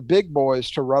time for the big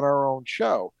boys to run our own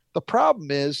show. The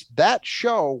problem is that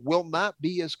show will not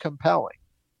be as compelling.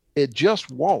 It just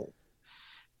won't.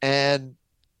 And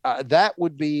that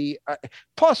would be,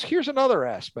 plus, here's another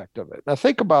aspect of it. Now,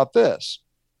 think about this.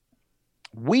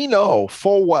 We know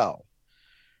full well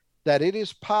that it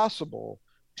is possible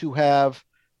to have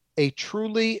a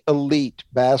truly elite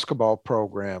basketball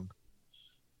program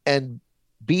and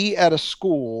be at a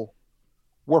school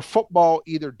where football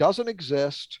either doesn't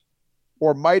exist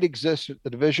or might exist at the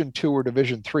Division II or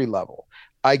Division III level.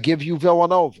 I give you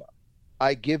Villanova.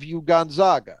 I give you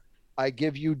Gonzaga. I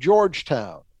give you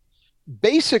Georgetown.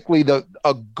 Basically,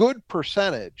 a good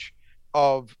percentage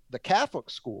of the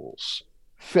Catholic schools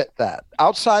fit that.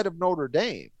 Outside of Notre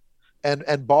Dame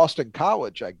and Boston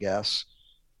College, I guess,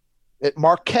 at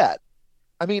Marquette.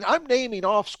 I mean, I'm naming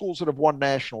off schools that have won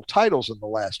national titles in the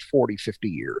last 40, 50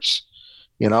 years.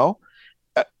 You know,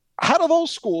 how do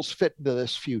those schools fit into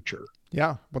this future?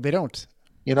 Yeah, well, they don't.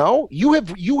 You know, you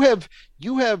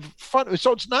have fun.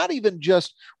 So it's not even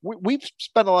just, we've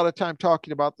spent a lot of time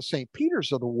talking about the St.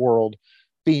 Peters of the world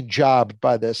being jobbed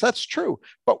by this. That's true.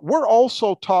 But we're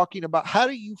also talking about how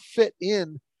do you fit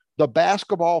in the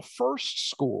basketball first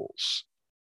schools,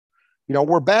 you know,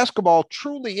 where basketball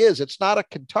truly is. It's not a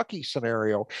Kentucky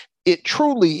scenario. It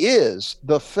truly is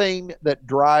the thing that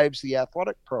drives the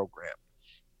athletic program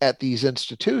at these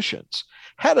institutions.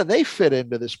 How do they fit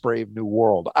into this brave new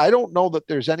world? I don't know that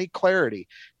there's any clarity.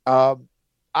 I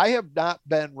have not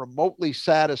been remotely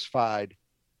satisfied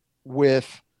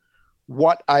with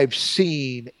what I've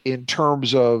seen in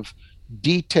terms of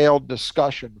detailed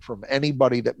discussion from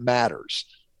anybody that matters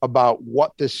about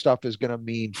what this stuff is going to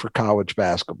mean for college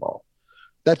basketball.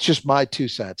 That's just my 2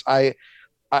 cents. I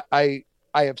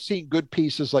have seen good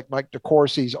pieces like Mike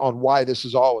DeCourcy's on why this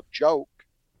is all a joke.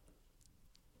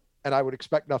 And I would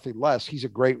expect nothing less. He's a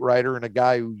great writer and a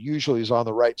guy who usually is on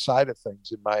the right side of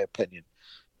things, in my opinion,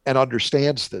 and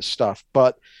understands this stuff.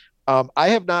 But I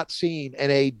have not seen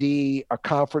an AD, a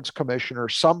conference commissioner,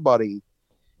 somebody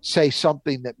say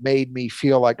something that made me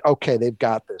feel like, okay, they've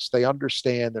got this. They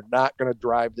understand. They're not going to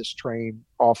drive this train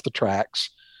off the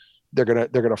tracks. They're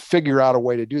gonna figure out a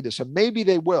way to do this, and maybe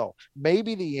they will.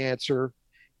 Maybe the answer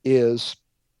is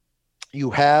you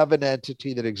have an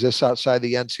entity that exists outside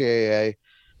the NCAA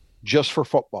just for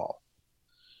football,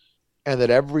 and that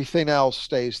everything else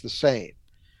stays the same.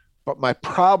 But my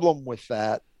problem with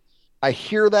that, I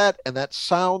hear that, and that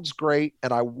sounds great,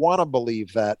 and I want to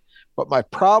believe that. But my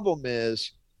problem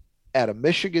is at a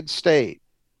Michigan State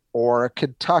or a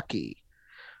Kentucky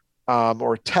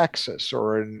or Texas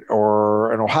or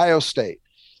an Ohio State,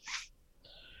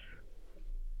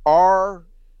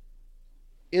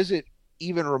 is it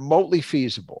even remotely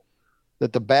feasible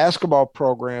that the basketball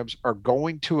programs are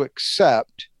going to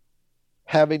accept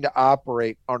having to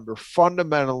operate under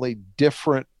fundamentally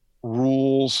different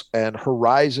rules and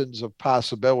horizons of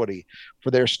possibility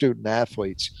for their student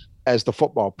athletes as the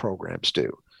football programs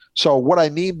do? So what I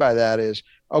mean by that is,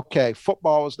 okay,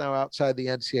 football is now outside the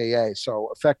NCAA. So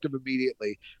effective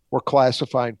immediately, we're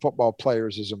classifying football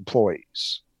players as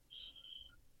employees.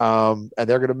 And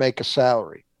they're going to make a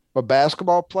salary. But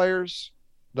basketball players,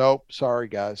 nope, sorry,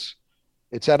 guys.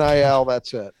 It's NIL,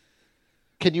 that's it.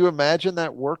 Can you imagine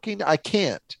that working? I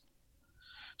can't.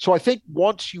 So I think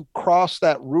once you cross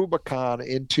that Rubicon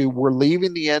into we're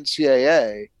leaving the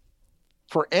NCAA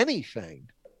for anything,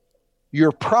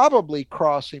 you're probably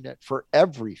crossing it for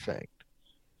everything,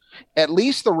 at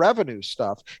least the revenue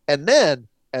stuff. And then,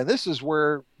 and this is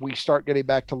where we start getting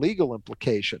back to legal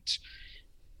implications.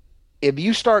 If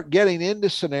you start getting into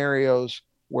scenarios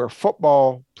where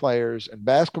football players and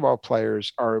basketball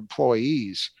players are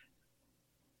employees,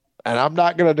 and I'm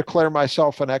not going to declare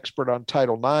myself an expert on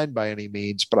Title IX by any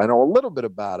means, but I know a little bit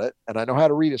about it, and I know how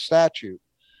to read a statute.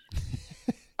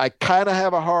 I kind of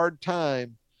have a hard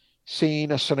time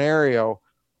seeing a scenario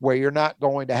where you're not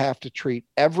going to have to treat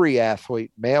every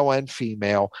athlete, male and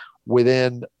female,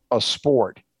 within a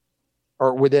sport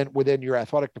or within your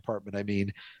athletic department, I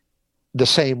mean, the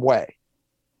same way.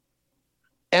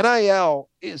 NIL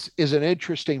is an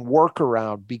interesting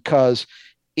workaround because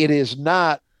it is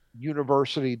not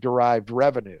university-derived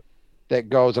revenue that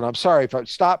goes, and I'm sorry if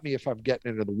stop me if I'm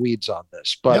getting into the weeds on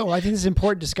this, but no, I think this is an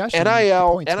important discussion.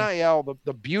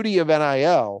 The beauty of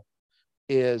NIL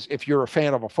is, if you're a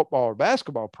fan of a football or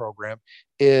basketball program,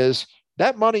 is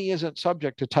that money isn't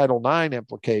subject to Title IX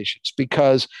implications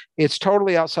because it's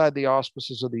totally outside the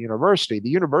auspices of the university. The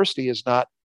university is not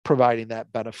providing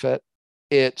that benefit.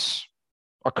 It's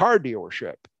a car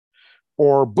dealership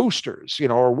or boosters,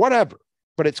 or whatever,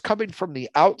 but it's coming from the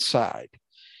outside.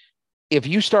 If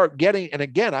you start getting, and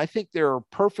again, I think there are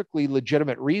perfectly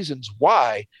legitimate reasons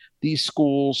why these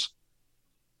schools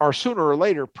are sooner or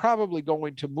later probably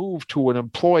going to move to an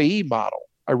employee model.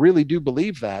 I really do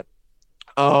believe that.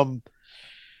 um,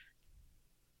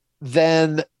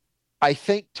 then I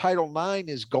think Title IX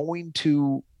is going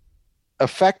to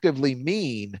effectively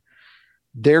mean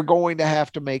they're going to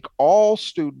have to make all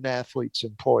student athletes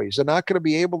employees. They're not going to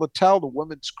be able to tell the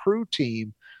women's crew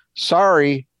team,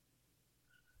 sorry,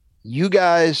 you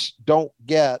guys don't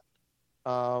get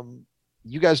the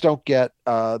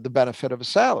benefit of a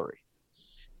salary.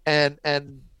 And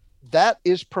that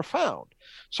is profound.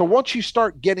 So once you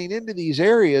start getting into these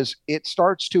areas, it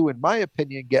starts to, in my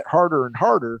opinion, get harder and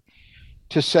harder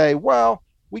to say, well,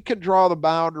 we can draw the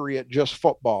boundary at just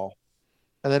football,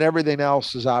 and then everything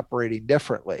else is operating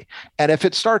differently. And if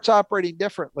it starts operating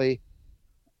differently,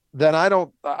 then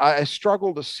I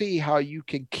struggle to see how you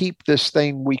can keep this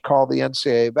thing we call the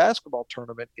NCAA basketball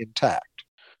tournament intact.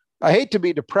 I hate to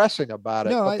be depressing about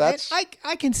it, No, but that's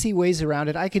I can see ways around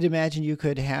it. I could imagine you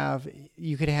could have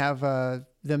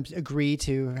them agree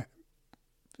to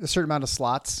a certain amount of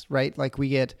slots, right? Like we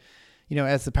get,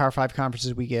 as the Power 5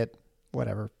 conferences, we get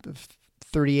whatever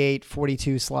 38,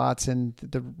 42 slots, and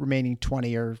the remaining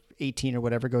 20 or 18 or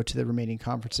whatever go to the remaining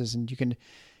conferences, and you can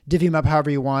divvy them up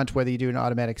however you want, whether you do an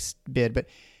automatic bid,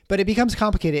 but it becomes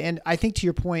complicated. And I think to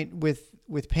your point with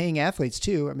paying athletes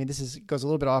too, I mean, goes a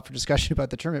little bit off for discussion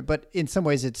about the tournament, but in some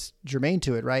ways it's germane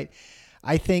to it, right?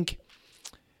 I think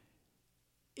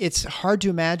it's hard to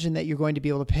imagine that you're going to be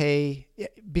able to pay,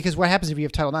 because what happens if you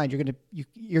have Title IX,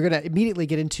 you're going to immediately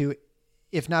get into,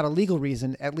 if not a legal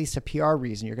reason, at least a PR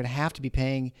reason. You're going to have to be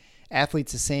paying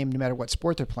athletes the same no matter what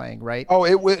sport they're playing, right? Oh,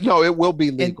 it will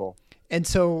be legal. And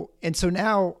so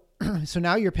now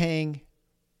you're paying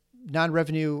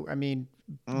non-revenue. I mean,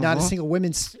 not a single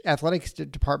women's athletics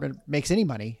department makes any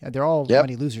money. They're all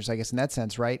money losers, I guess, in that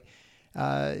sense, right?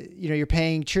 You're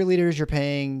paying cheerleaders, you're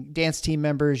paying dance team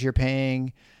members, you're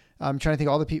paying, I'm trying to think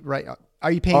of all the people, right?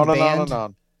 Are you paying the band?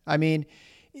 On. I mean,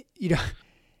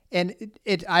 and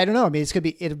I don't know. I mean,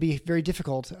 it'll be very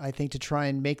difficult, I think, to try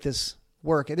and make this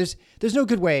work. There's no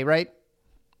good way, right?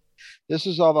 This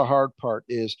is all the hard part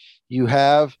is you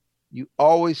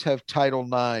always have Title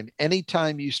IX.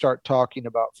 Anytime you start talking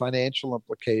about financial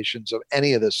implications of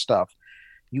any of this stuff,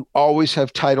 you always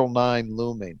have Title IX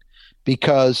looming,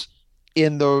 because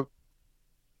in the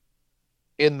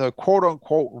quote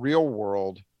unquote real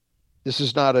world, this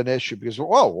is not an issue because,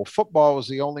 well, football is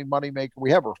the only money maker we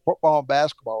have, or football and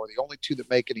basketball are the only two that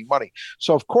make any money.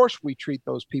 So of course we treat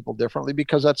those people differently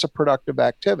because that's a productive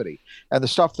activity. And the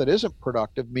stuff that isn't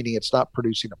productive, meaning it's not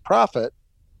producing a profit,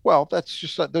 well, that's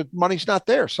just the money's not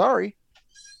there. Sorry,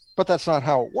 but that's not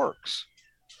how it works.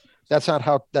 That's not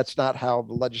how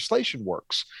the legislation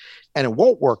works, and it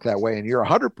won't work that way. And you're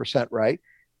 100% right.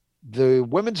 The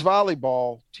women's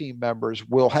volleyball team members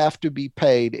will have to be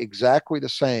paid exactly the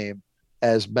same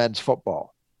as men's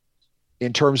football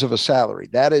in terms of a salary.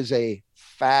 That is a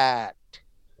fact.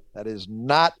 That is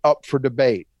not up for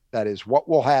debate. That is what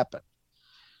will happen.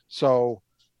 So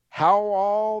how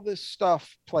all this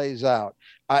stuff plays out,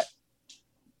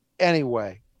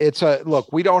 anyway,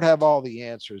 look, we don't have all the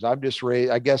answers. I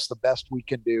guess the best we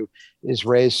can do is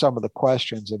raise some of the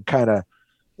questions and kind of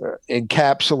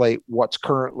encapsulate what's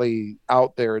currently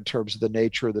out there in terms of the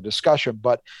nature of the discussion.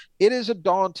 But it is a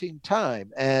daunting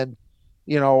time. And,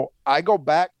 I go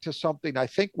back to something I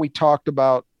think we talked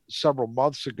about several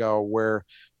months ago where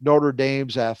Notre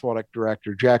Dame's athletic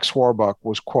director, Jack Swarbuck,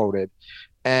 was quoted.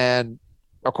 And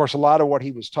of course, a lot of what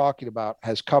he was talking about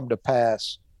has come to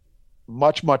pass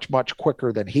much, much, much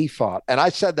quicker than he thought. And I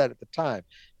said that at the time,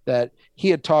 that he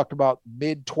had talked about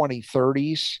mid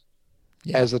 2030s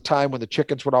as the time when the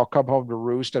chickens would all come home to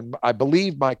roost. And I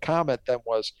believe my comment then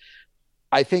was,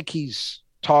 I think he's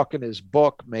talking his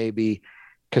book maybe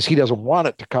because he doesn't want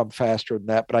it to come faster than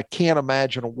that, but I can't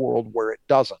imagine a world where it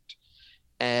doesn't.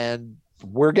 And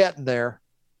we're getting there.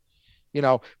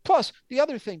 Plus the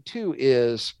other thing too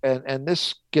is, and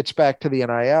this gets back to the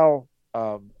NIL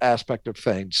aspect of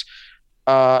things.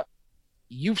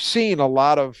 You've seen a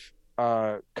lot of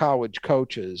college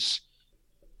coaches,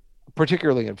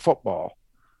 particularly in football,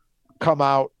 come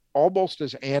out almost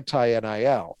as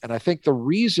anti-NIL. And I think the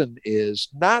reason is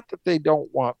not that they don't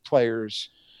want players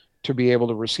to be able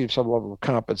to receive some level of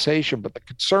compensation, but the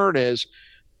concern is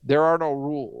there are no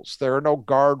rules, there are no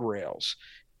guardrails.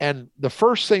 And the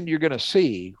first thing you're going to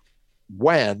see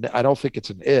when, I don't think it's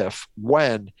an if,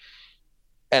 when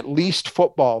at least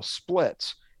football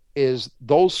splits, is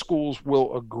those schools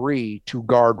will agree to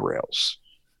guardrails.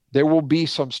 There will be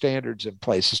some standards in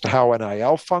place as to how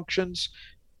NIL functions.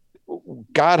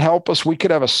 God help us, we could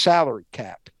have a salary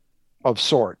cap of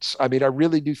sorts. I mean, I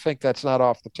really do think that's not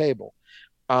off the table.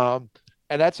 And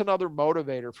that's another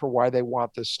motivator for why they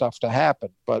want this stuff to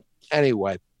happen. But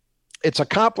anyway, it's a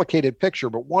complicated picture.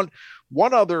 But one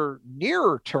other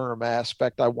nearer term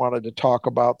aspect I wanted to talk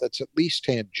about that's at least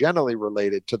tangentially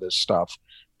related to this stuff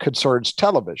concerns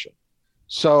television.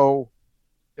 So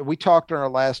we talked in our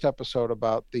last episode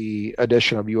about the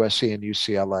addition of USC and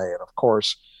UCLA. And of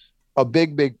course, a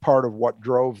big part of what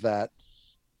drove that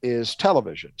is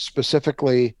television,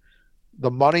 specifically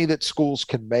the money that schools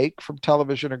can make from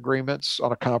television agreements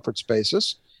on a conference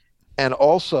basis, and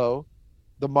also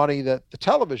the money that the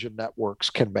television networks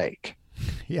can make.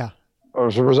 Yeah.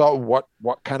 As a result,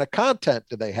 what kind of content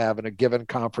do they have in a given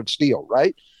conference deal,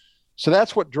 right? So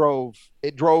that's what drove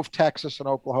Texas and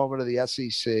Oklahoma to the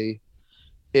SEC.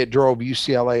 It drove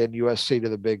UCLA and USC to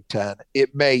the Big Ten.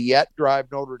 It may yet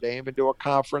drive Notre Dame into a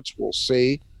conference. We'll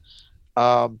see.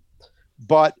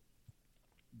 But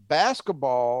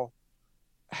basketball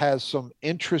has some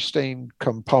interesting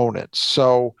components.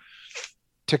 So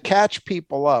to catch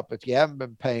people up, if you haven't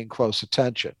been paying close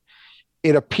attention,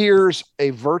 it appears a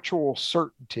virtual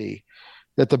certainty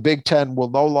that the Big Ten will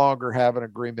no longer have an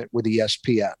agreement with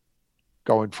ESPN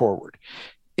going forward.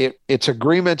 Its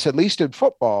agreements, at least in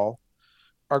football,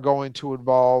 are going to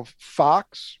involve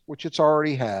Fox, which it's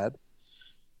already had,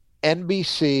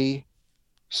 NBC,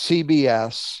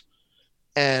 CBS,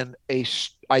 and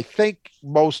I think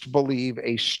most believe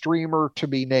a streamer to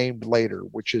be named later,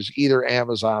 which is either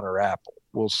Amazon or Apple.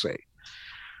 We'll see.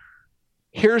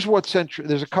 Here's what's interesting.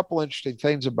 There's a couple interesting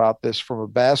things about this from a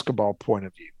basketball point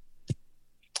of view.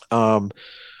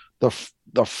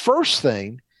 The first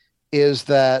thing is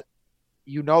that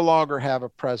you no longer have a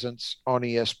presence on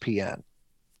ESPN.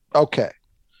 Okay.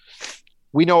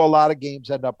 We know a lot of games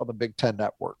end up on the Big Ten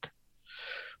network.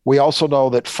 We also know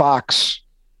that Fox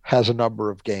has a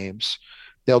number of games.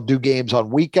 They'll do games on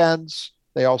weekends.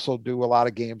 They also do a lot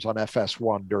of games on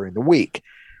FS1 during the week.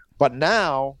 But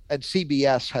now, and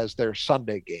CBS has their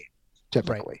Sunday game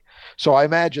typically. Right. So I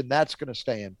imagine that's going to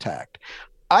stay intact.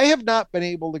 I have not been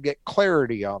able to get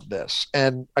clarity on this.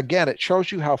 And again, it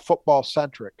shows you how football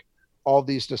centric all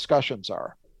these discussions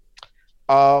are.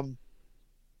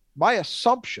 My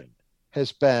assumption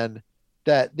has been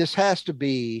that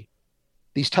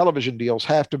these television deals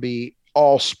have to be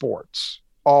all sports,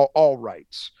 all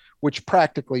rights, which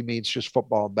practically means just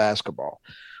football and basketball.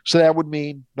 So that would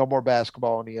mean no more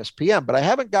basketball on ESPN, but I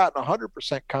haven't gotten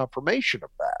 100% confirmation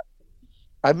of that.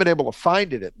 I've been able to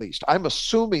find it at least. I'm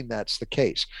assuming that's the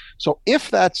case. So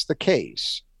if that's the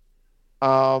case,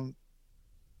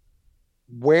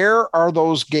 where are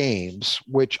those games,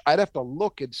 which I'd have to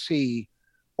look and see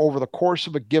over the course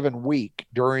of a given week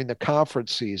during the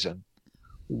conference season,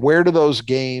 where do those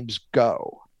games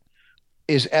go?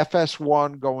 Is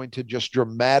FS1 going to just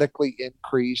dramatically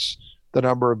increase the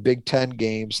number of Big Ten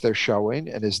games they're showing?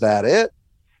 And is that it?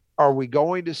 Are we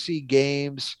going to see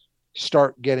games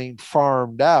start getting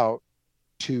farmed out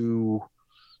to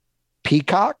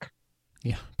Peacock?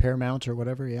 Yeah, Paramount or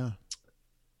whatever, yeah.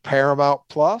 Paramount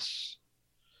Plus?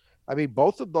 I mean,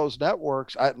 both of those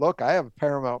networks, I have a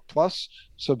Paramount Plus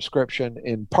subscription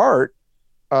in part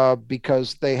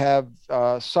because they have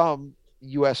some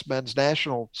U.S. men's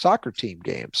national soccer team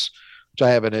games, which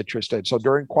I have an interest in. So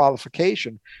during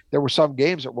qualification, there were some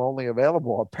games that were only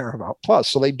available on Paramount Plus.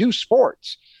 So they do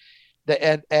sports.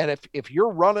 And if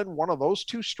you're running one of those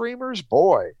two streamers,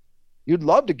 boy, you'd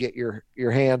love to get your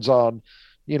hands on,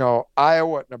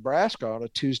 Iowa at Nebraska on a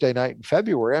Tuesday night in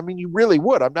February. I mean, you really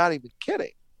would. I'm not even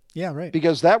kidding. Yeah, right.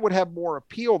 Because that would have more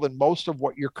appeal than most of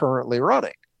what you're currently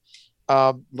running.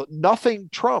 Nothing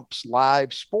trumps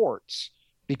live sports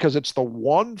because it's the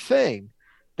one thing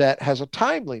that has a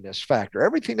timeliness factor.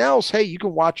 Everything else, hey, you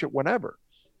can watch it whenever.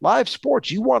 Live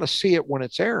sports, you want to see it when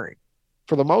it's airing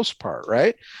for the most part,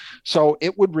 right? So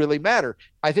it would really matter.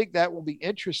 I think that will be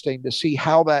interesting to see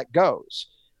how that goes.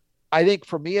 I think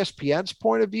from ESPN's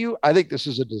point of view, I think this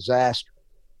is a disaster.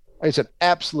 It's an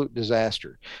absolute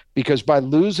disaster because by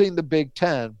losing the Big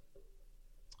Ten,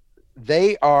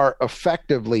 they are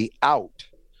effectively out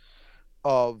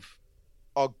of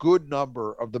a good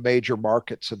number of the major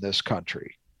markets in this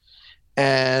country.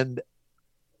 And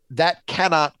that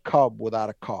cannot come without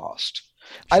a cost.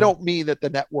 Sure. I don't mean that the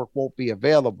network won't be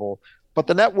available, but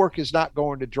the network is not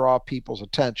going to draw people's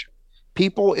attention.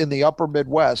 People in the upper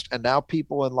Midwest and now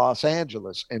people in Los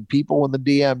Angeles and people in the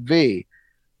DMV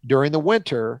during the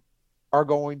winter are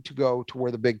going to go to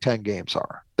where the Big Ten games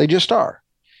are. They just are.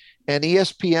 And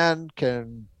ESPN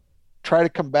can try to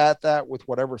combat that with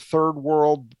whatever third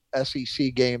world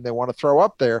SEC game they want to throw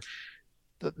up there.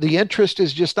 The interest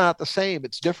is just not the same.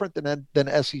 It's different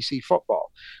than SEC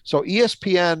football. So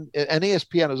ESPN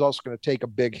is also going to take a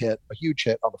huge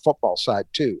hit on the football side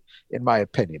too, in my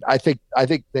opinion. I think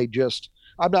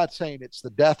I'm not saying it's the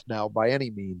death knell by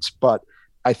any means, but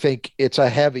I think it's a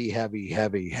heavy, heavy,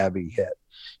 heavy, heavy hit.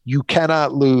 You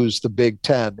cannot lose the Big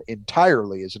Ten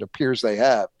entirely, as it appears they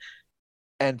have,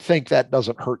 and think that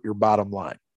doesn't hurt your bottom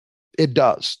line. It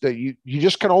does. You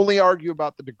just can only argue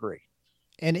about the degree.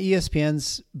 And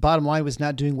ESPN's bottom line was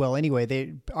not doing well anyway.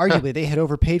 They arguably they had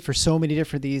overpaid for so many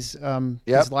different these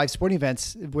live sporting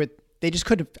events where they just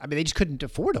couldn't. I mean, they just couldn't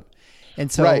afford them,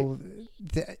 and so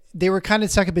they were kind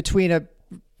of stuck in between a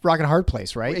rock and a hard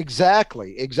place, right?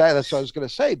 Exactly. That's what I was going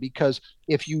to say. Because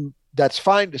that's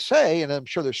fine to say, and I'm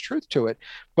sure there's truth to it.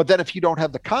 But then if you don't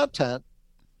have the content,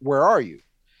 where are you?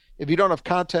 If you don't have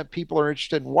content people are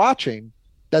interested in watching,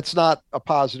 that's not a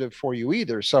positive for you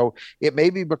either. So it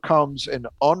maybe becomes an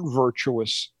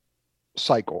unvirtuous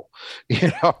cycle,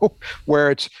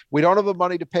 where we don't have the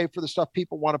money to pay for the stuff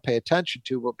people want to pay attention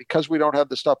to, but because we don't have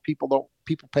the stuff people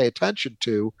pay attention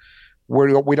to,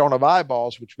 we don't have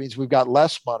eyeballs, which means we've got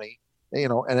less money,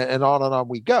 and on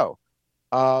we go.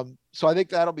 So I think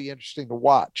that'll be interesting to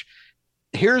watch.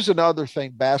 Here's another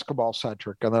thing, basketball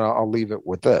centric, and then I'll leave it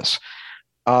with this.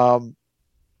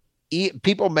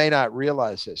 People may not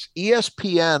realize this.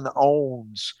 ESPN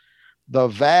owns the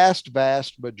vast,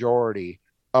 vast majority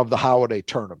of the holiday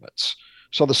tournaments.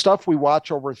 So the stuff we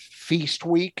watch over Feast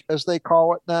Week, as they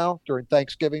call it now, during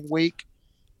Thanksgiving week,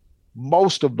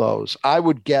 most of those, I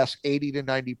would guess 80 to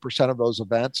 90% of those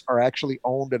events are actually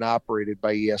owned and operated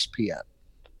by ESPN.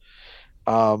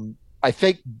 I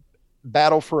think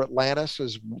Battle for Atlantis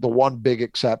is the one big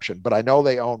exception, but I know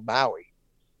they own Maui.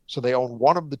 So they own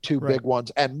one of the two big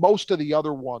ones, and most of the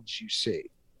other ones you see.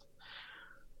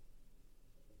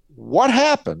 What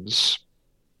happens?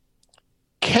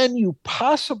 Can you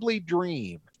possibly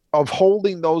dream of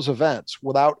holding those events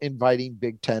without inviting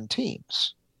Big Ten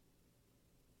teams?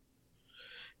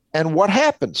 And what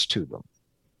happens to them?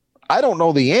 I don't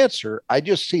know the answer. I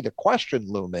just see the question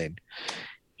looming.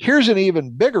 Here's an even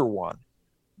bigger one.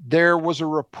 There was a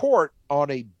report on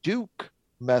a Duke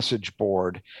message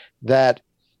board that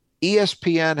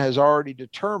ESPN has already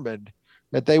determined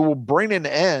that they will bring an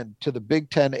end to the Big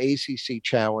Ten ACC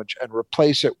challenge and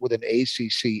replace it with an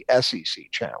ACC SEC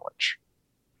challenge.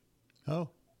 Oh,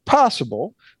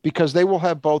 possible, because they will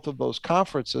have both of those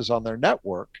conferences on their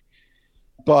network.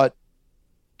 But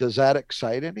does that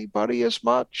excite anybody as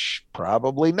much?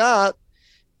 Probably not.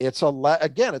 It's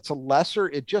it's a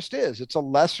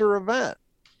lesser event.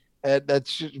 And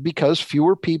that's just because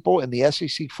fewer people in the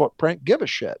SEC footprint give a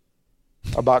shit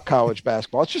about college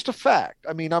basketball. It's just a fact.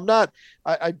 I mean,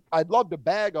 I'd love to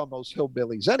bag on those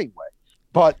hillbillies anyway,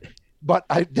 but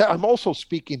I'm also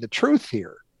speaking the truth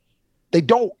here. They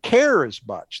don't care as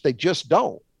much. They just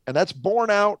don't. And that's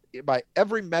borne out by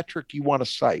every metric you want to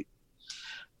cite.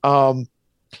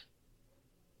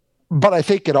 But I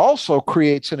think it also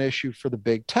creates an issue for the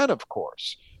Big Ten, of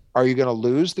course. Are you going to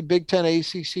lose the Big Ten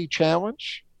ACC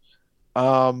challenge?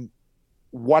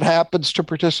 What happens to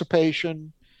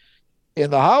participation in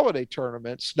the holiday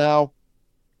tournaments? Now,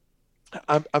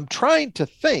 I'm trying to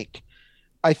think.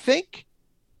 I think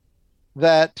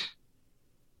that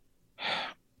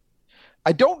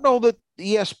I don't know that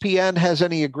ESPN has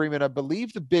any agreement. I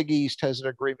believe the Big East has an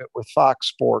agreement with Fox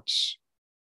Sports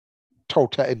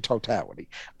in totality,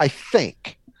 I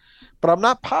think. But I'm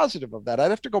not positive of that. I'd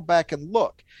have to go back and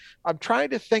look. I'm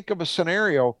trying to think of a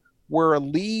scenario where a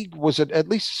league at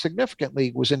least a significant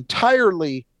league, was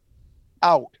entirely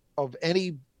out of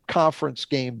any conference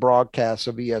game broadcasts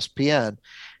of ESPN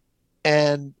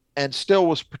and still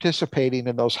was participating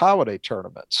in those holiday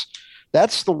tournaments.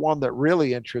 That's the one that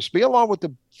really interests me, along with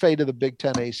the fate of the Big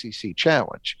Ten ACC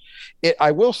challenge.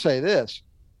 I will say this,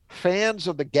 fans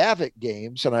of the Gavitt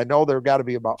games, and I know there have got to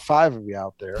be about 5 of you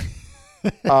out there,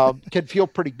 can feel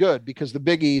pretty good because the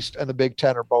Big East and the Big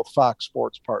Ten are both Fox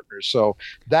Sports partners. So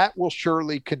that will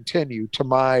surely continue, to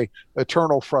my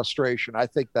eternal frustration. I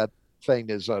think that thing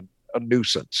is a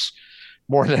nuisance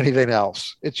more than anything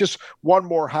else. It's just one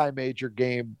more high major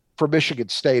game for Michigan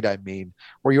State, I mean,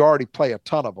 where you already play a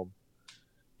ton of them.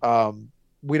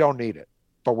 We don't need it,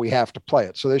 but we have to play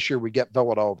it. So this year we get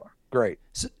Villanova. Great.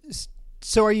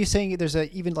 So are you saying there's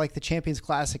even like the Champions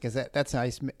Classic? That's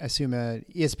I assume a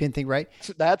ESPN thing, right?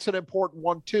 That's an important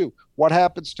one too. What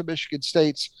happens to Michigan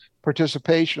State's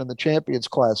participation in the Champions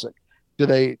Classic?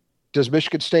 Does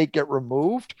Michigan State get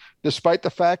removed, despite the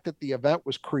fact that the event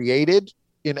was created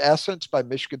in essence by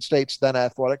Michigan State's then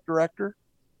athletic director?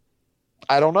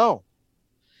 I don't know,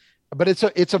 but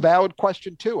it's a valid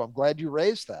question too. I'm glad you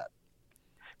raised that.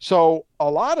 So a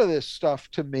lot of this stuff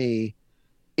to me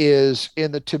is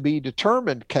in the to be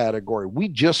determined category. We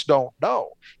just don't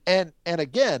know. And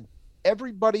again,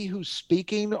 everybody who's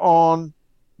speaking on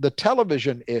the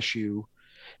television issue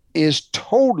is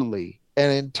totally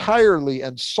and entirely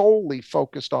and solely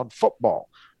focused on football.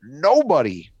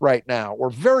 Nobody right now, or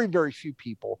very, very few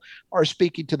people, are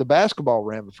speaking to the basketball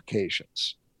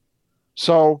ramifications.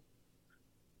 So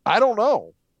I don't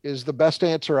know is the best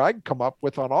answer I can come up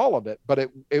with on all of it, but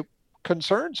it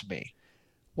concerns me.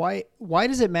 Why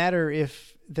does it matter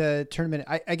if the tournament,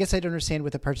 I guess I don't understand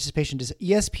with the participation. Does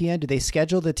ESPN, do they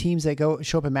schedule the teams that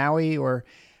show up in Maui, or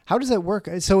how does that work?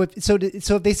 So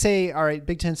if they say, all right,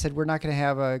 Big Ten said we're not going to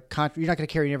have you're not going to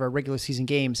carry any of our regular season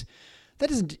games, that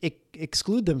doesn't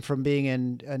exclude them from being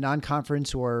in a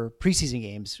non-conference or preseason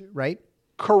games, right?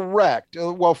 Correct.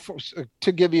 Well,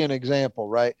 to give you an example,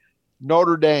 right?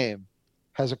 Notre Dame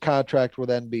has a contract with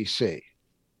NBC.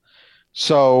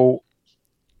 So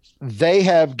they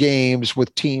have games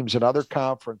with teams in other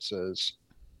conferences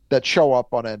that show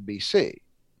up on NBC.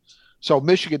 So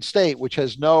Michigan State, which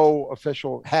has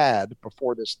had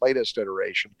before this latest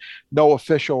iteration, no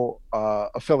official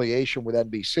affiliation with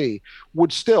NBC,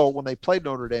 would still, when they played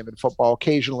Notre Dame in football,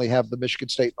 occasionally have the Michigan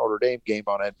State Notre Dame game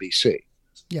on NBC,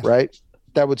 right?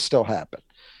 That would still happen.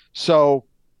 So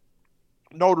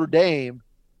Notre Dame,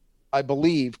 I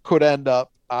believe, could end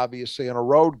up, obviously, in a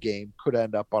road game, could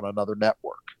end up on another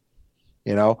network.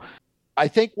 I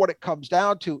think what it comes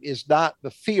down to is not the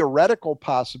theoretical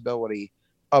possibility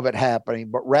of it happening,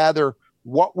 but rather,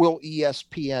 what will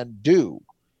ESPN do?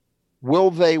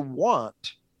 Will they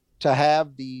want to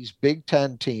have these Big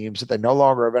Ten teams that they no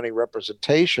longer have any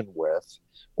representation with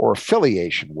or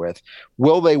affiliation with?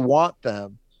 Will they want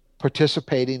them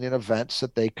participating in events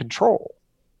that they control?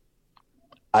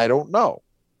 I don't know.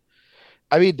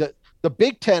 I mean, the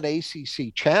Big Ten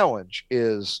ACC challenge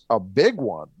is a big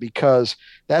one because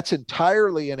that's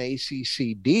entirely an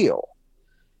ACC deal.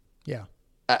 Yeah.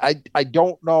 I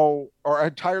don't know, or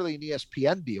entirely an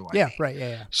ESPN deal. Right.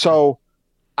 Yeah. So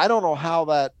I don't know how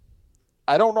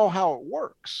it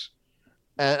works.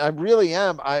 And I really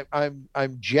am.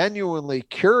 I'm genuinely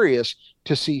curious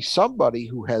to see somebody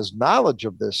who has knowledge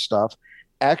of this stuff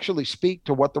actually speak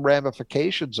to what the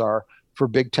ramifications are for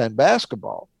Big Ten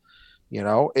basketball.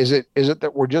 Is it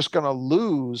that we're just going to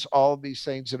lose all of these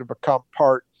things that have become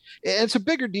part? And it's a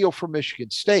bigger deal for Michigan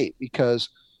State because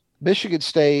Michigan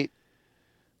State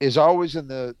is always in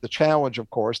the challenge, of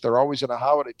course. They're always in a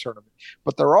holiday tournament,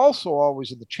 but they're also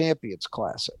always in the Champions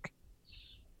Classic.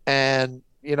 And,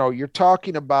 you're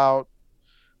talking about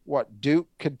what, Duke,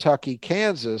 Kentucky,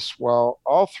 Kansas. Well,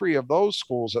 all three of those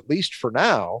schools, at least for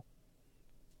now,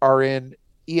 are in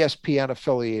ESPN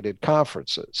affiliated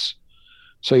conferences.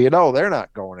 So, they're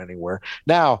not going anywhere.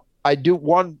 Now, I do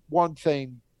one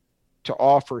thing to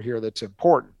offer here that's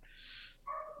important.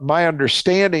 My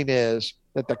understanding is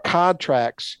that the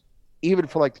contracts, even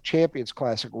for like the Champions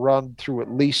Classic, run through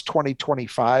at least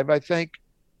 2025, I think.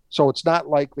 So it's not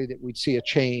likely that we'd see a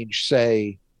change,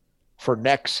 say, for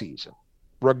next season,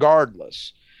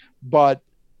 regardless. But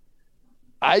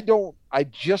I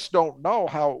just don't know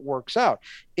how it works out.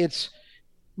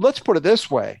 Let's put it this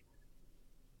way.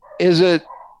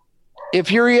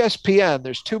 If you're ESPN,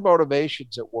 there's two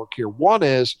motivations at work here. One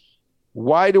is,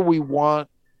 why do we want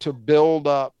to build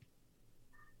up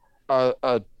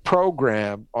a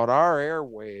program on our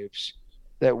airwaves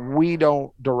that we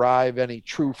don't derive any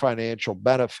true financial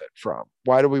benefit from?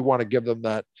 Why do we want to give them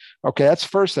that? Okay, that's the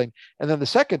first thing. And then the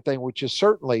second thing, which is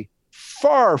certainly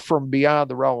far from beyond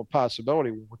the realm of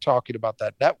possibility when we're talking about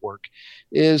that network,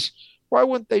 is why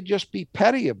wouldn't they just be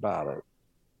petty about it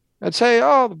and say,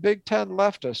 oh, the Big Ten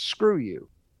left us, screw you.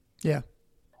 Yeah.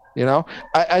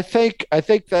 I think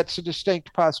that's a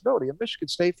distinct possibility. And Michigan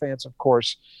State fans, of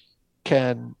course,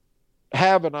 can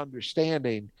have an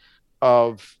understanding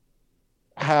of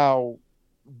how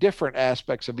different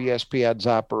aspects of ESPN's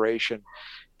operation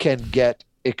can get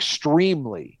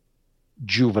extremely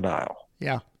juvenile.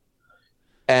 Yeah.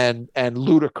 And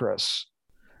ludicrous.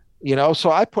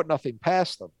 So I put nothing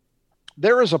past them.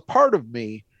 There is a part of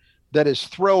me that is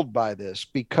thrilled by this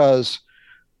because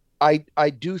I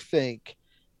do think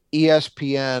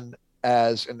ESPN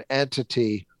as an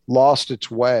entity lost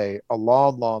its way a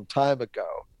long, long time ago.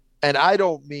 And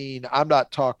I'm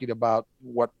not talking about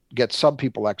what gets some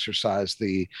people exercise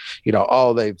they've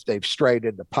strayed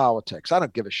into politics. I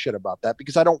don't give a shit about that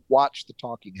because I don't watch the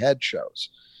talking head shows.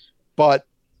 But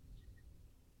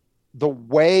the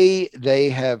way they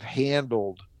have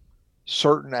handled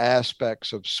certain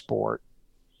aspects of sport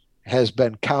has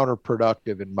been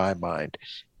counterproductive in my mind.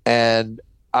 And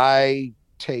I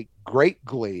take great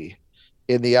glee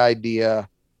in the idea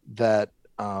that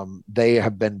they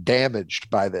have been damaged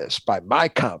by my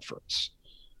conference.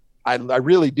 I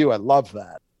really do. I love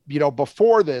that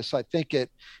before this, I think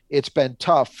it's been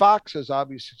tough. Fox has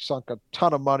obviously sunk a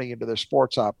ton of money into their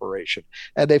sports operation,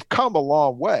 and they've come a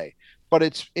long way. But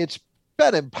it's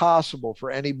been impossible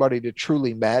for anybody to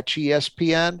truly match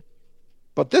ESPN.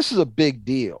 But this is a big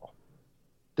deal,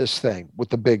 this thing with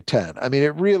the Big Ten. I mean,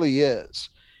 it really is.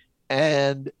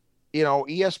 And,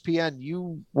 ESPN,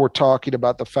 you were talking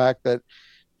about the fact that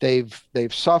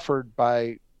they've suffered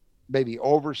by maybe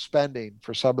overspending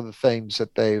for some of the things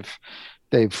that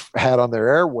they've had on their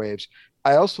airwaves.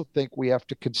 I also think we have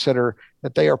to consider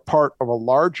that they are part of a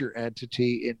larger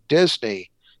entity in Disney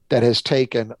that has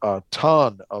taken a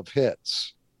ton of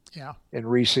hits in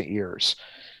recent years.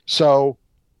 So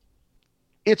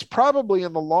it's probably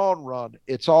in the long run,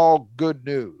 it's all good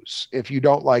news if you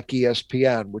don't like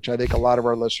ESPN, which I think a lot of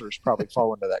our listeners probably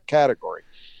fall into that category.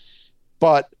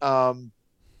 But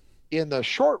in the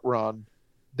short run,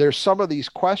 there's some of these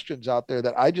questions out there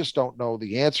that I just don't know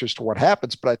the answers to what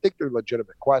happens, but I think they're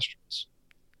legitimate questions.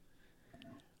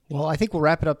 Well, I think we'll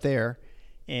wrap it up there.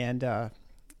 And I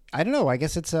don't know. I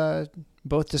guess it's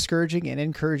both discouraging and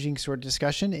encouraging sort of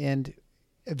discussion, and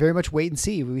very much wait and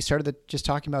see. We started just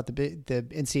talking about the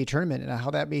NCAA tournament and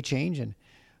how that may change, and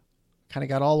kind of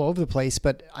got all over the place.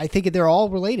 But I think they're all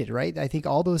related, right? I think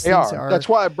all those things are. That's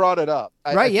why I brought it up.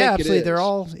 Right? Yeah, absolutely.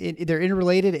 They're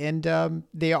interrelated, and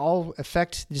they all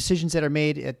affect decisions that are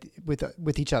made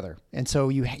with each other. And so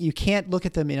you can't look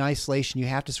at them in isolation. You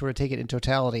have to sort of take it in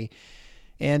totality.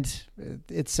 And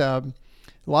it's a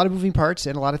lot of moving parts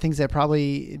and a lot of things that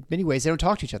probably, in many ways, they don't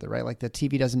talk to each other, right? Like the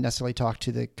TV doesn't necessarily talk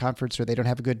to the conference, or they don't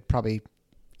have a good, probably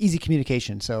easy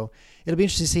communication. So it'll be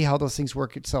interesting to see how those things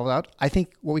work itself out. I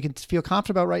think what we can feel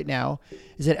confident about right now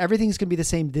is that everything's going to be the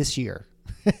same this year.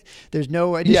 There's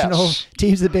no additional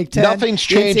teams of the Big Ten. Nothing's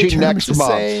changing next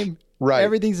month. Same. Right.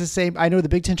 Everything's the same. I know the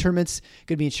Big Ten tournament's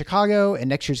going to be in Chicago, and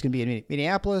next year's going to be in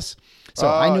Minneapolis. So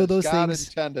I know those God things.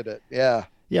 Intended it. Yeah.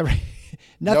 Yeah. Right.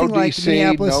 Nothing no like DC,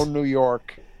 Minneapolis. No New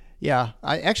York. Yeah,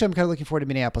 I'm kind of looking forward to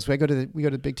Minneapolis. We go to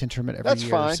the Big Ten tournament every That's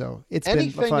year. Fine. So it's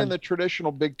anything been fun. In the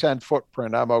traditional Big Ten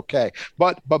footprint, I'm okay.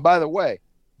 But by the way,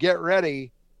 get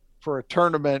ready for a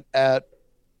tournament at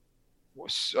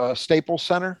Staples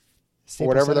Center, or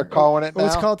whatever they're calling it now.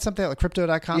 It's called something like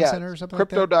Crypto.com Center or something like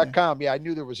that. Crypto.com. Yeah, I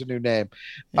knew there was a new name.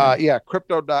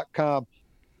 Crypto.com.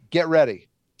 Get ready.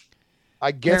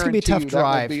 I guarantee be a tough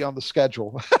drive. That will be on the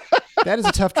schedule. That is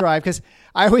a tough drive, because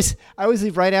I always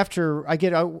leave right after I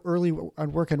get out early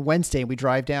on work on Wednesday, and we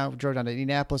drove down to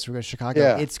Indianapolis, we go to Chicago.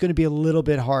 Yeah. It's going to be a little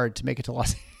bit hard to make it to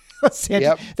Los Angeles.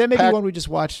 Yep. That may be one we just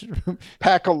watch.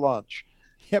 Pack a lunch.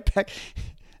 Yeah,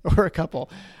 or a couple.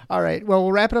 All right. Well,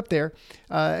 we'll wrap it up there.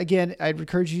 Again, I'd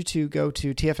encourage you to go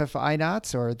to TFF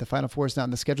iNots or the Final Four is not on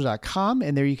the schedule.com,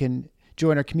 and there you can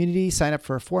join our community, sign up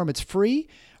for a forum. It's free.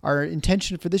 Our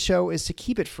intention for this show is to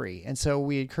keep it free. And so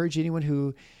we encourage anyone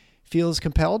who feels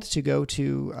compelled to go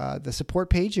to the support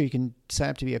page, or you can sign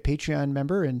up to be a Patreon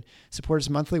member and support us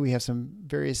monthly. We have some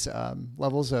various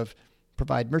levels of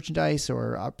provide merchandise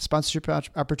or sponsorship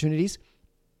opportunities.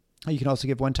 You can also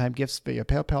give one-time gifts via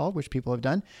PayPal, which people have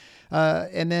done.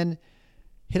 And then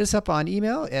hit us up on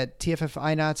email at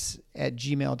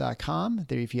tffinots@gmail.com.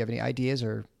 There, if you have any ideas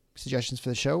or suggestions for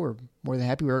the show, we're more than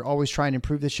happy. We're always trying to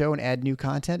improve the show and add new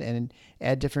content and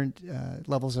add different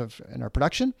levels in our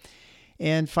production.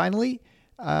 And finally,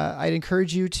 I'd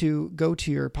encourage you to go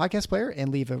to your podcast player and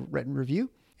leave a written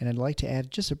review. And I'd like to add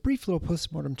just a brief little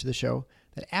postmortem to the show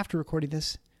that after recording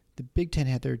this, the Big Ten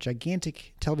had their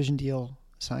gigantic television deal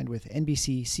signed with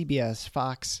NBC, CBS,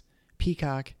 Fox,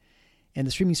 Peacock, and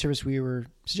the streaming service we were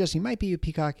suggesting might be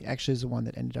Peacock actually is the one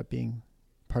that ended up being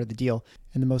part of the deal.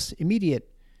 And the most immediate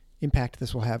impact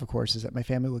this will have, of course, is that my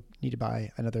family will need to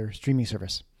buy another streaming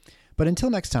service. But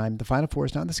until next time, the Final Four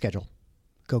is not on the schedule.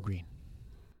 Go Green.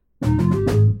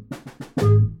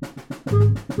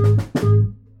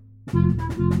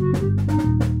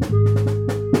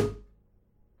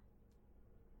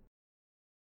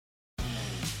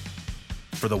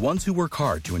 For the ones who work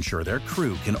hard to ensure their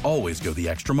crew can always go the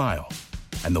extra mile,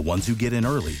 and the ones who get in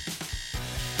early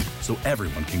so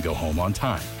everyone can go home on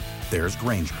time, there's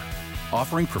Grainger,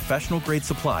 offering professional-grade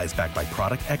supplies backed by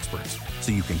product experts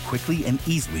so you can quickly and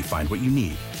easily find what you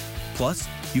need. Plus,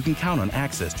 you can count on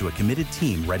access to a committed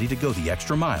team ready to go the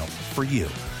extra mile for you.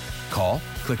 Call,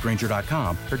 click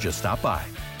Grainger.com, or just stop by.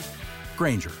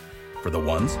 Grainger, for the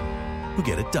ones who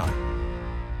get it done.